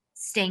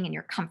staying in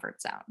your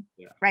comfort zone.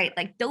 Yeah. Right?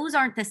 Like, those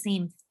aren't the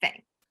same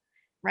thing.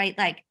 Right?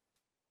 Like,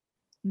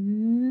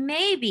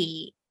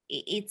 maybe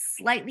it's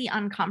slightly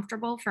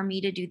uncomfortable for me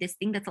to do this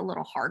thing that's a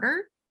little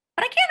harder,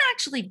 but I can't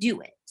actually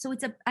do it. So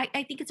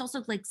I think it's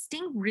also like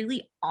staying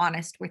really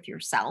honest with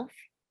yourself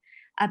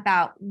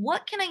about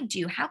what can I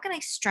do? How can I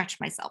stretch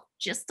myself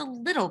just a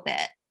little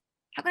bit?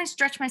 How can I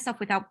stretch myself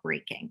without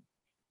breaking?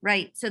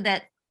 Right. So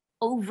that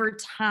over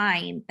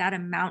time, that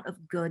amount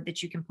of good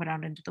that you can put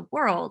out into the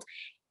world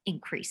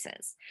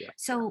increases. Yeah.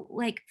 So,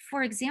 like,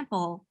 for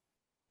example,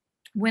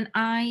 when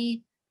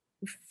I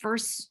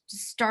first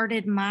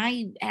started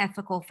my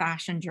ethical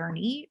fashion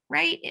journey,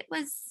 right, it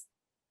was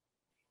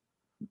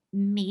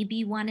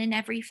maybe 1 in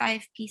every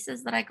 5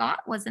 pieces that I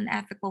got was an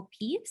ethical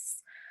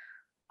piece.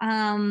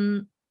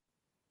 Um,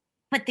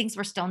 but things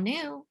were still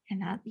new,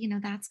 and that,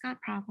 that's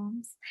got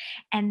problems.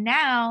 And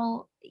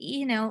now,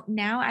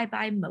 now I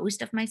buy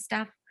most of my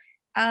stuff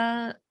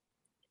uh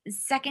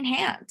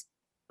secondhand.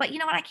 But you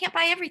know what? I can't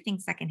buy everything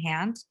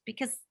secondhand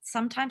because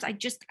sometimes I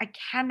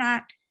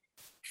cannot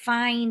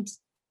find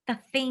the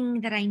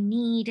thing that I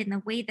need in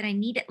the way that I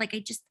need it. Like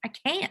I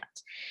can't.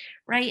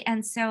 Right.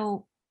 And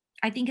so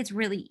I think it's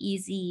really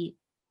easy.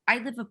 I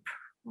live a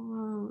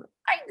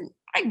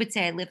I would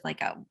say I live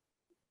like a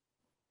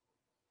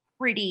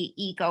pretty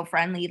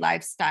eco-friendly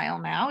lifestyle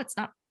now. It's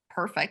not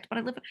perfect, but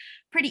I live a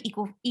pretty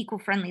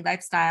eco-friendly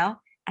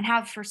lifestyle and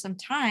have for some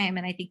time.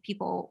 And I think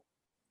people,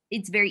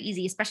 it's very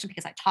easy, especially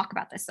because I talk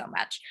about this so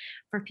much,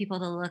 for people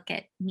to look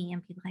at me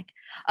and be like,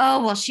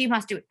 oh, well, she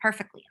must do it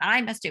perfectly and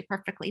I must do it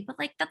perfectly. But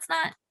like that's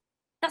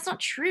not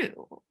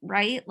true,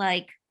 right?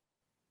 Like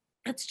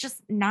it's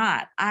just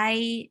not.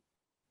 I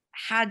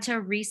had to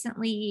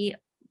recently,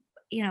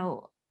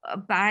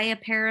 buy a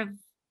pair of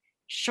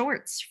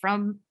shorts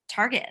from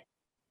Target.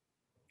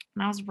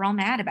 And I was real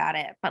mad about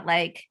it. But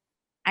like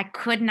I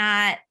could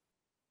not,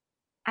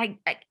 I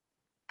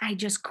I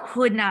just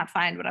could not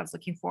find what I was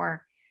looking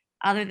for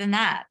other than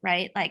that,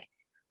 right? Like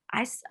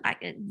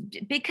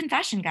big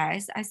confession,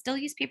 guys. I still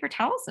use paper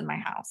towels in my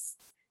house.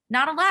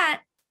 Not a lot,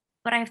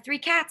 but I have 3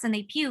 cats and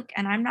they puke,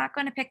 and I'm not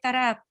going to pick that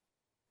up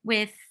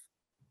with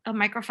a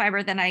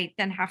microfiber. Then I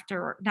then have to,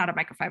 or not a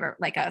microfiber,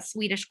 like a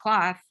Swedish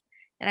cloth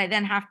that I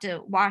then have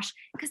to wash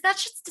because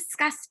that's just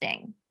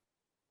disgusting.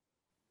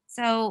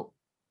 So,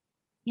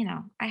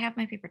 I have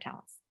my paper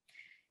towels.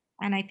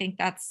 And I think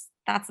that's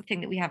the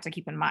thing that we have to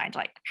keep in mind.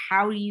 Like,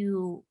 how do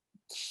you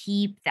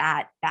keep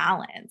that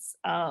balance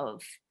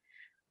of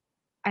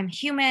I'm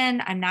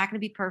human, I'm not going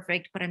to be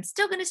perfect, but I'm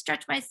still going to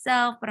stretch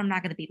myself, but I'm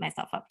not going to beat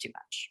myself up too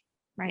much,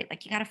 right?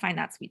 Like, you got to find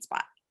that sweet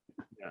spot.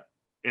 Yeah.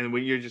 And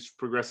when you're just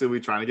progressively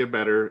trying to get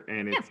better,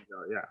 and Yeah. it's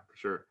yeah, for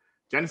sure.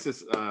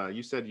 Genesis,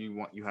 you said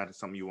you had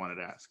something you wanted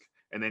to ask,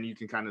 and then you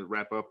can kind of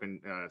wrap up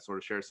and sort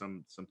of share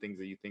some things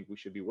that you think we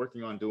should be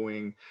working on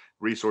doing,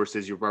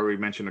 resources. You've already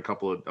mentioned a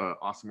couple of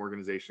awesome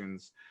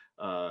organizations.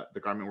 The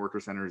Garment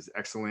Worker Center is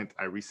excellent.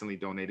 I recently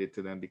donated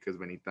to them because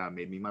Benita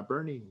made me my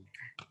Bernie.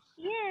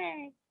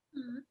 Yay.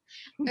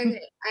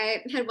 Okay,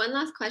 I had one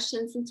last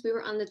question since we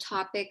were on the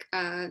topic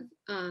of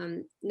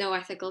no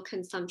ethical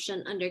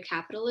consumption under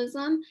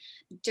capitalism.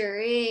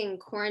 During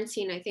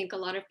quarantine, I think a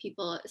lot of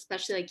people,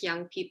 especially like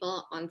young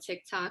people on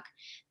TikTok,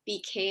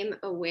 became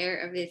aware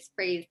of this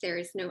phrase, there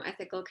is no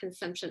ethical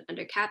consumption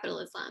under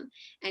capitalism.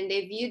 And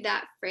they viewed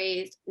that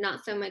phrase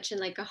not so much in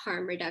like a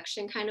harm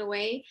reduction kind of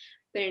way,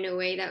 but in a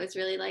way that was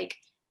really like,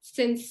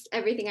 since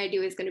everything I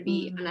do is going to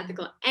be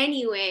unethical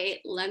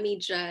anyway, let me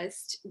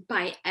just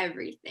buy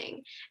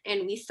everything.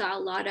 And we saw a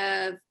lot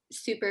of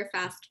super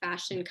fast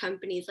fashion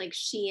companies like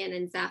Shein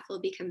and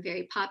Zaful become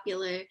very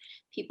popular.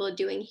 People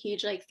doing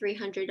huge like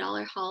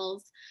 $300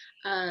 hauls,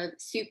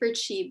 super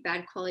cheap,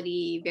 bad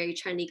quality, very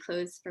trendy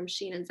clothes from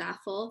Shein and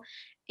Zaful.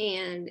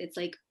 And it's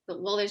like,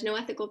 well, there's no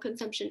ethical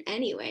consumption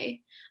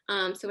anyway.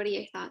 So what are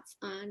your thoughts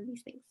on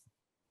these things?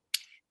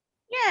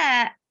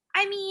 Yeah.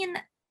 I mean,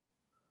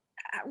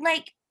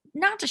 like,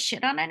 not to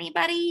shit on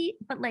anybody,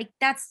 but like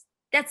that's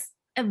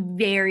a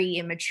very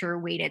immature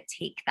way to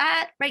take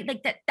that, right?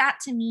 Like that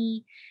to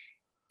me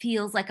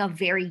feels like a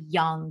very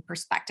young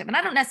perspective. And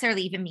I don't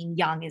necessarily even mean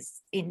young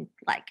as in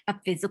like a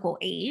physical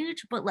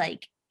age, but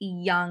like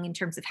young in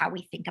terms of how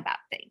we think about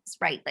things,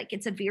 right? Like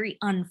it's a very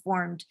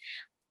unformed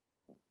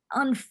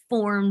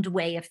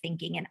way of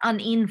thinking, and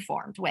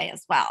uninformed way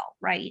as well,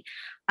 right?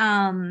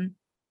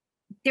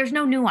 There's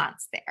no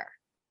nuance there.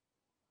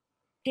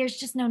 There's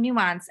just no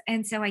nuance.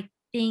 And so I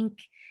think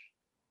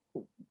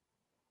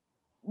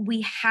we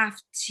have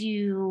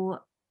to,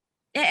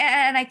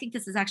 and I think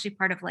this is actually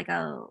part of like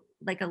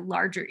a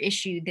larger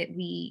issue that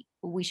we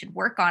should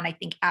work on, I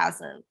think, as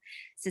a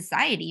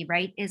society,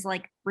 right, is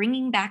like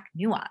bringing back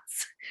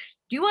nuance.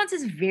 Nuance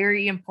is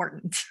very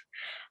important.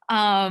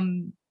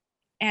 And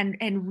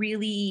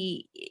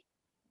really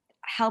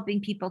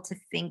helping people to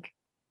think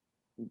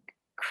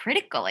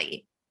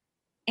critically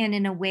and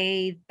in a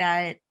way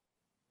that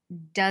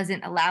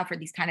doesn't allow for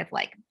these kind of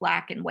like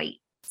black and white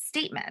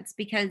statements.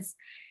 Because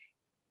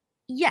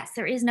yes,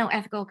 there is no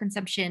ethical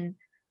consumption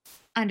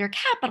under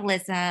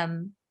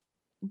capitalism,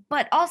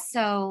 but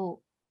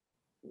also,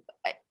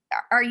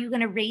 are you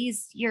going to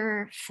raise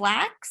your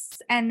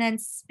flax and then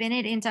spin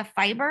it into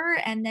fiber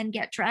and then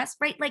get dressed,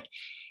 right? Like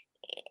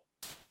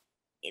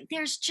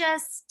there's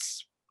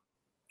just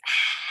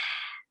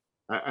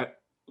I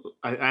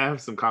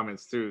have some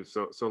comments too.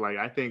 So like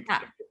I think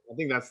Yeah.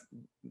 that's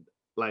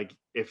like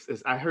if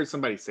I heard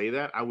somebody say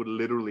that, I would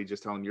literally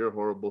just tell them you're a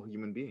horrible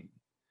human being.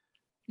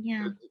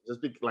 Yeah.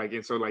 Just be like,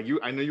 and so like you,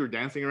 I know you were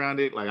dancing around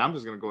it. Like I'm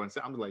just gonna go and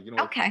say, I'm like, you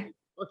know what, Okay.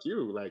 fuck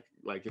you. Like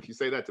if you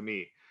say that to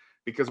me,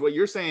 because what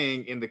you're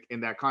saying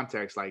in that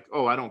context, like,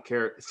 oh, I don't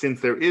care,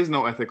 since there is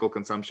no ethical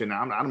consumption,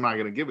 I'm not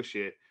gonna give a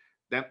shit.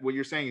 That what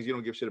you're saying is you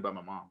don't give a shit about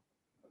my mom.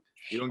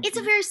 You don't. It's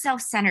a very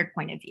self-centered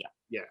point of view.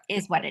 Yeah.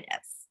 Is what it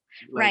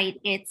is. Like, right.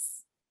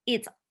 It's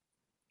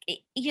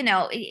you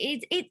know,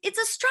 it's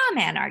a straw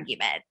man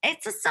argument.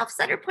 It's a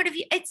self-centered point of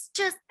view. It's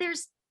just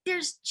there's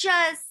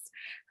just,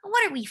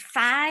 what are we,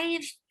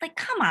 5? Like,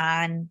 come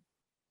on.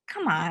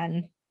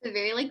 A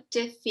very like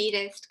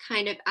defeatist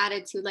kind of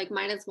attitude, like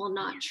might as well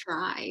not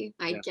try,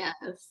 I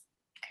guess.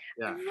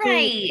 Yeah.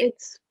 Right.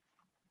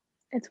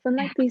 It's when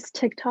like these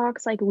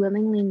TikToks like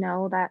willingly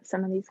know that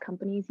some of these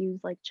companies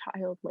use like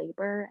child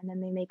labor, and then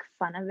they make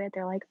fun of it.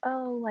 They're like,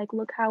 oh, like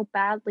look how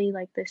badly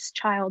like this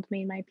child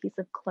made my piece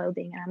of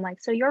clothing. And I'm like,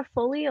 so you're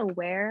fully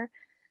aware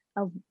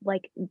of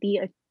like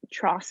the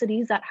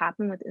atrocities that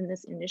happen within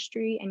this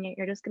industry, and yet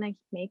you're just gonna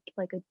make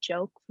like a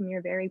joke from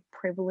your very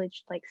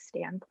privileged like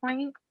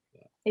standpoint.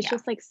 It's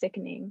just like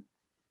sickening.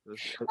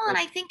 Well, and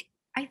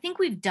I think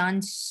we've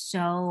done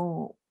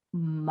so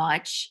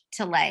much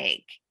to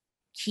like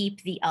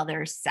keep the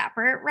others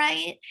separate,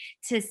 right?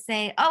 To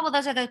say, oh, well,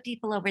 those are those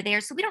people over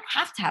there, so we don't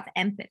have to have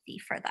empathy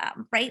for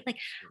them, right? Like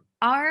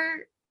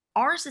our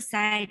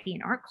society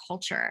and our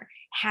culture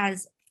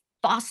has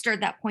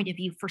fostered that point of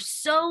view for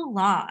so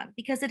long,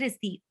 because it is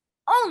the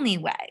only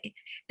way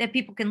that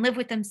people can live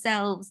with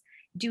themselves,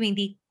 doing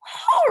the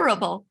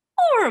horrible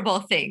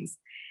things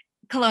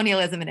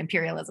colonialism and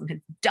imperialism has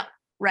done,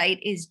 right?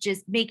 Is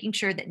just making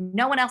sure that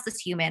no one else is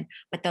human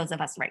but those of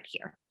us right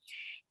here.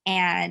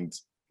 And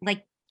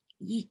like,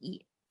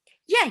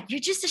 yeah,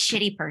 you're just a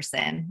shitty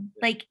person.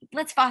 Like,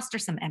 let's foster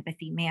some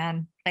empathy,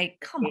 man. Like,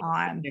 come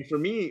on. And for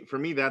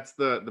me, that's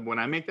the when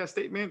I make that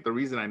statement, the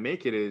reason I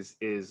make it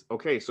is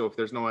okay, so if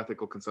there's no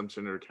ethical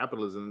consumption or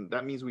capitalism,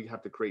 that means we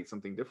have to create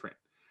something different.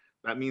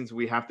 That means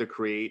we have to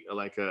create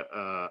like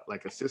a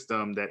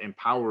system that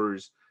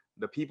empowers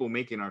the people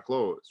making our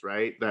clothes,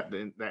 right?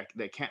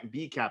 That can't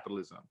be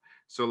capitalism.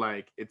 So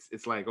like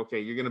it's like, okay,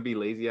 you're gonna be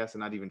lazy ass and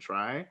not even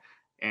try,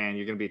 and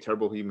you're gonna be a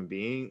terrible human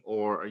being,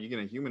 or are you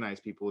gonna humanize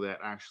people that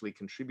actually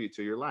contribute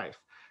to your life?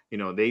 You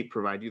know, they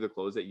provide you the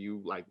clothes that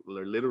you like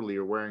literally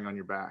are wearing on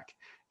your back.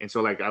 And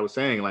so like I was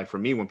saying, like for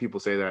me, when people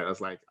say that, I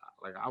was like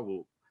I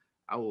will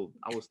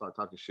start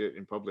talking shit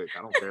in public.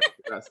 I don't care.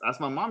 That's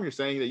my mom you're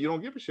saying that you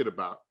don't give a shit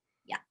about.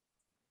 Yeah.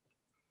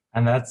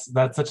 And that's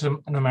such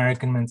an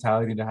American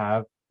mentality to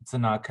have, to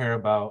not care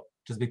about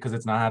just because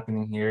it's not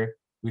happening here.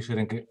 We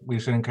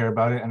shouldn't care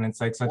about it. And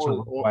it's like such a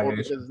worldwide issue.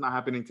 Because it's not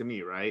happening to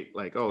me, right?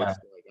 Like, oh, yeah. It's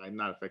like I'm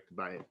not affected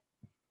by it.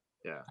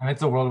 Yeah. And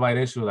it's a worldwide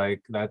issue.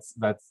 Like that's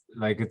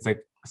like, it's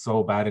like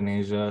so bad in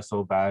Asia,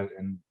 so bad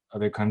in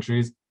other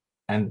countries.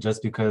 And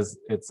just because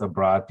it's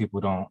abroad,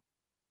 people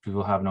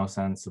have no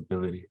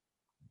sensibility.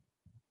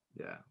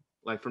 Yeah.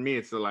 Like for me,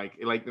 it's like,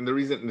 and the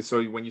reason,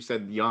 so when you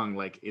said young,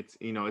 like it's,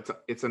 you know,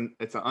 it's an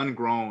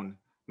ungrown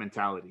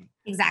mentality.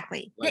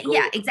 Exactly. Like,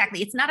 yeah,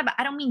 exactly. It's not about,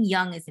 I don't mean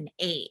young as an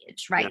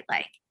age, right? Yeah.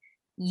 Like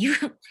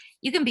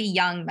you can be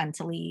young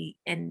mentally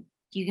and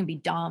you can be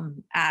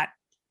dumb at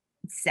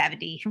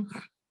 70.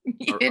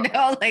 You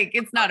know, like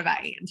it's not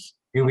about age.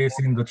 We've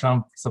seen the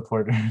Trump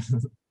supporters.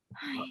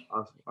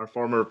 Our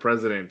former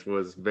president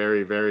was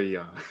very, very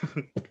young.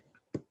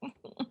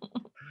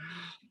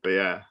 But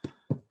yeah.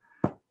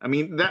 I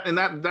mean,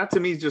 that to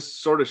me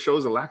just sort of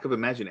shows a lack of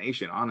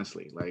imagination,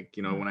 honestly. Like,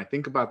 you know, when I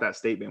think about that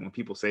statement, when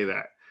people say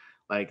that,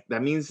 like,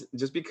 that means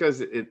just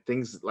because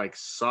things like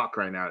suck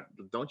right now,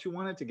 don't you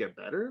want it to get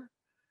better?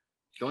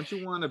 Don't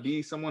you want to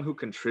be someone who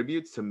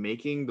contributes to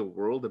making the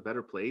world a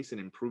better place and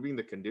improving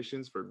the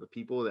conditions for the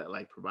people that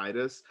like provide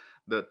us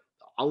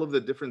all of the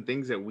different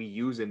things that we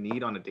use and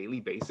need on a daily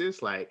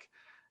basis? Like,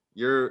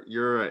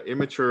 you're an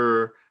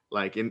immature,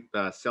 like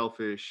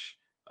selfish,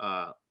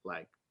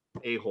 like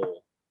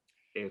a-hole.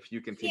 If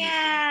you continue.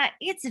 Yeah,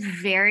 it's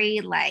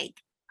very like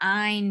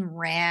Ayn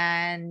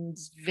Rand,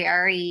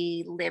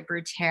 very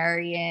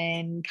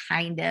libertarian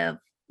kind of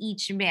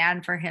each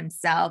man for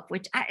himself,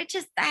 which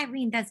I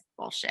mean, that's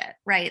bullshit,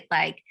 right?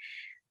 Like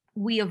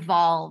we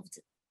evolved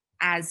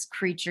as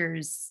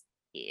creatures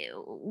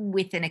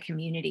within a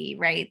community,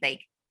 right?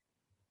 Like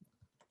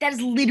that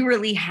is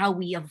literally how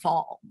we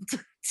evolved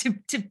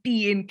to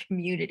be in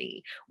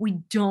community. We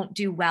don't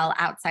do well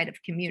outside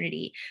of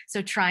community.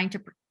 So trying to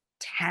pretend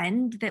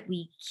that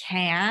we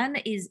can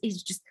is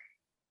just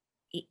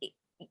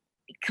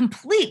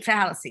complete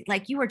fallacy.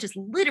 Like you are just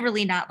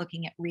literally not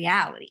looking at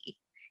reality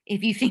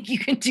if you think you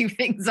can do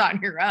things on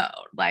your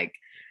own. Like,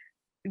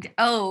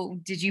 oh,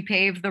 did you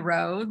pave the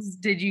roads?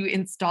 Did you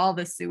install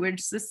the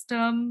sewage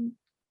system?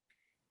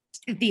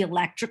 The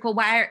electrical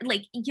wire?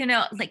 Like, you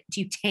know, like, do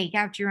you take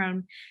out your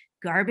own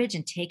garbage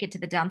and take it to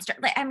the dumpster?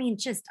 Like, I mean,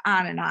 just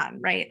on and on,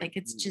 right? Like,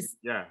 it's just,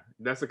 yeah,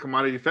 that's a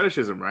commodity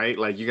fetishism, right?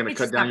 Like, you're gonna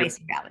cut down your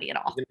reality at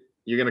all.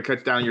 You're gonna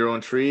cut down your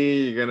own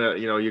tree. You're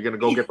gonna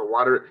go get the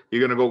water.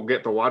 You're gonna go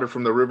get the water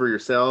from the river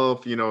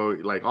yourself.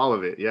 Like all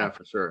of it. Yeah,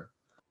 for sure.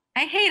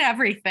 I hate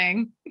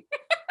everything.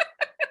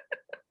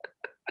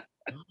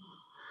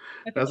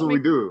 That's what we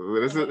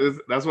do.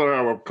 That's what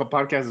our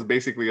podcast is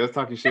basically, us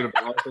talking shit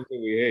about all the things that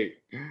we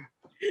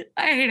hate.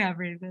 I hate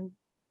everything.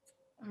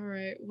 All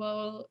right.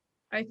 Well,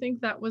 I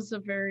think that was a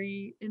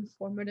very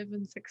informative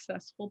and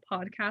successful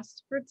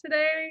podcast for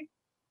today.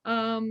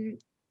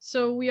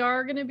 So we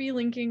are going to be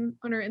linking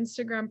on our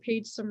Instagram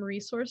page some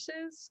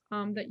resources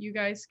that you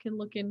guys can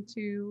look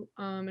into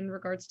in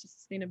regards to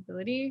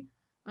sustainability.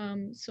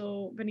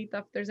 So Benita,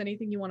 if there's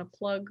anything you want to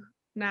plug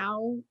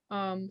now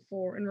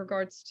for in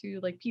regards to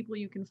like people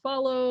you can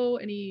follow,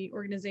 any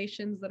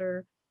organizations that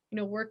are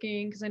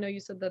working, because I know you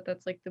said that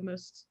that's like the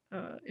most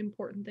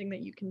important thing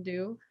that you can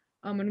do.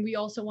 And we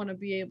also want to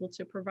be able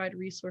to provide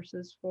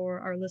resources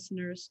for our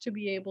listeners to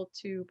be able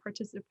to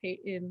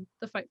participate in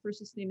the fight for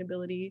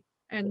sustainability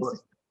and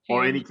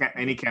or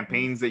any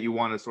campaigns that you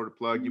want to sort of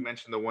plug. You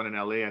mentioned the one in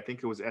LA. I think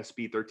it was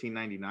SB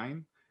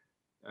 1399.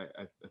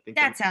 I think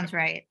that sounds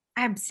right.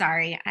 I'm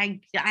sorry.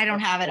 I don't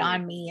have it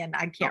on me, and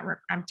I can't.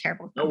 I'm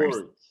terrible with numbers.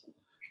 No worries.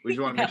 We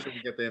just want to make sure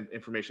we get the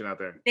information out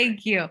there.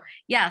 Thank you.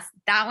 Yes,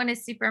 that one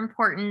is super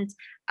important.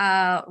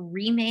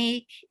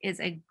 Remake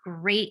is a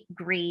great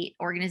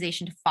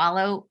organization to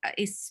follow,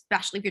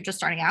 especially if you're just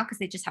starting out, because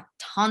they just have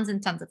tons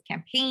and tons of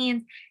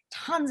campaigns,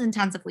 tons and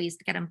tons of ways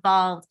to get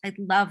involved. I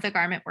love the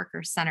Garment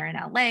Workers Center in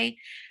LA.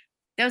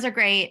 Those are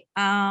great.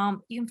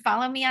 You can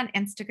follow me on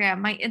Instagram.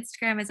 My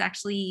Instagram is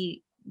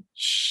actually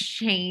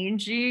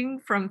changing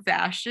from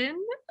fashion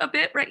a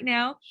bit right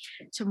now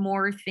to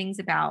more things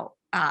about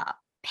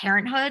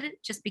parenthood,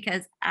 just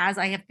because as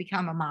I have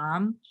become a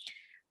mom,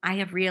 I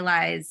have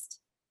realized,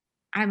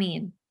 I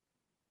mean,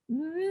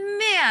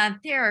 man,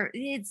 there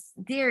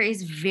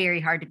is very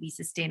hard to be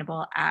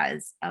sustainable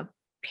as a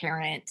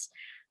parent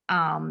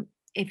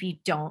if you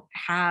don't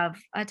have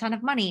a ton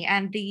of money.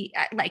 And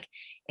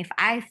if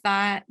I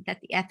thought that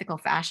the ethical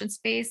fashion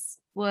space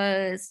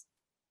was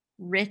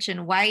rich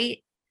and white,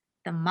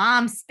 the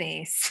mom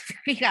space,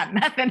 we got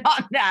nothing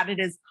on that. It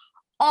is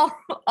all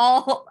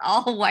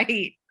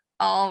white,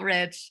 all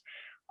rich.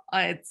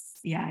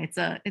 It's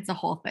a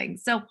whole thing.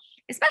 So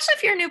especially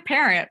if you're a new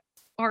parent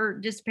or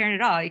just a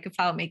parent at all, you can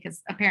follow me,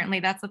 because apparently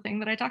that's the thing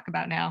that I talk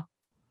about now.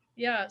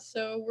 Yeah,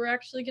 so we're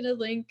actually going to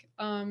link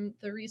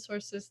the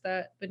resources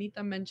that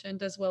Benita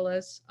mentioned, as well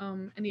as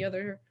any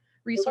other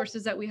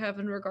resources that we have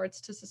in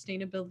regards to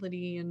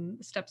sustainability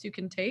and steps you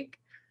can take.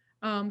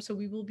 So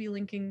we will be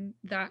linking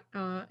that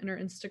in our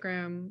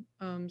Instagram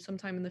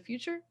sometime in the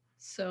future.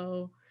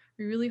 So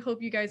we really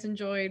hope you guys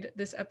enjoyed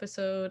this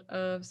episode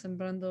of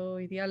Sembrando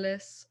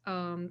Ideales.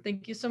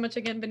 Thank you so much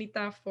again,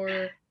 Benita,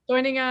 for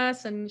joining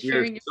us and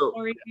sharing your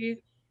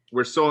story.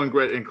 We're so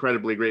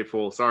incredibly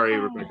grateful. Sorry,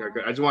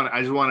 Rebecca. I just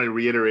want to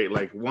reiterate,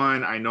 like,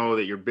 one, I know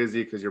that you're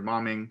busy because you're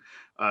momming.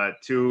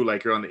 Two,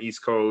 like, you're on the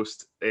East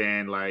Coast,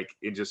 and like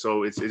it just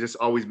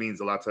always means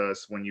a lot to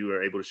us when you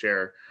are able to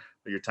share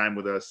your time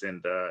with us,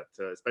 and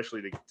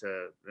especially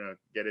to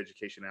get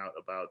education out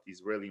about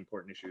these really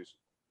important issues.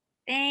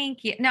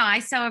 Thank you. No, I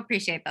so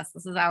appreciate this.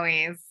 This is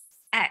always,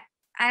 I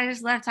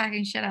just love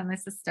talking shit on the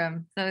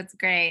system. So it's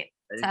great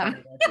to have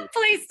a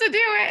place to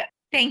do it.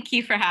 Thank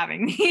you for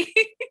having me.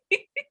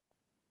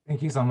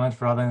 Thank you so much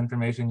for all the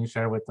information you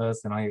share with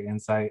us and all your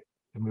insight.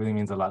 It really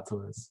means a lot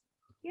to us.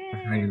 Yay.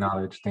 For your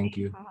knowledge. Thank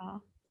you.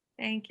 Oh,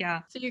 thank you.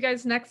 See you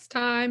guys next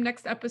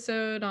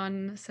episode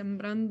on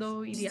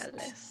Sembrando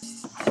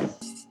Ideales.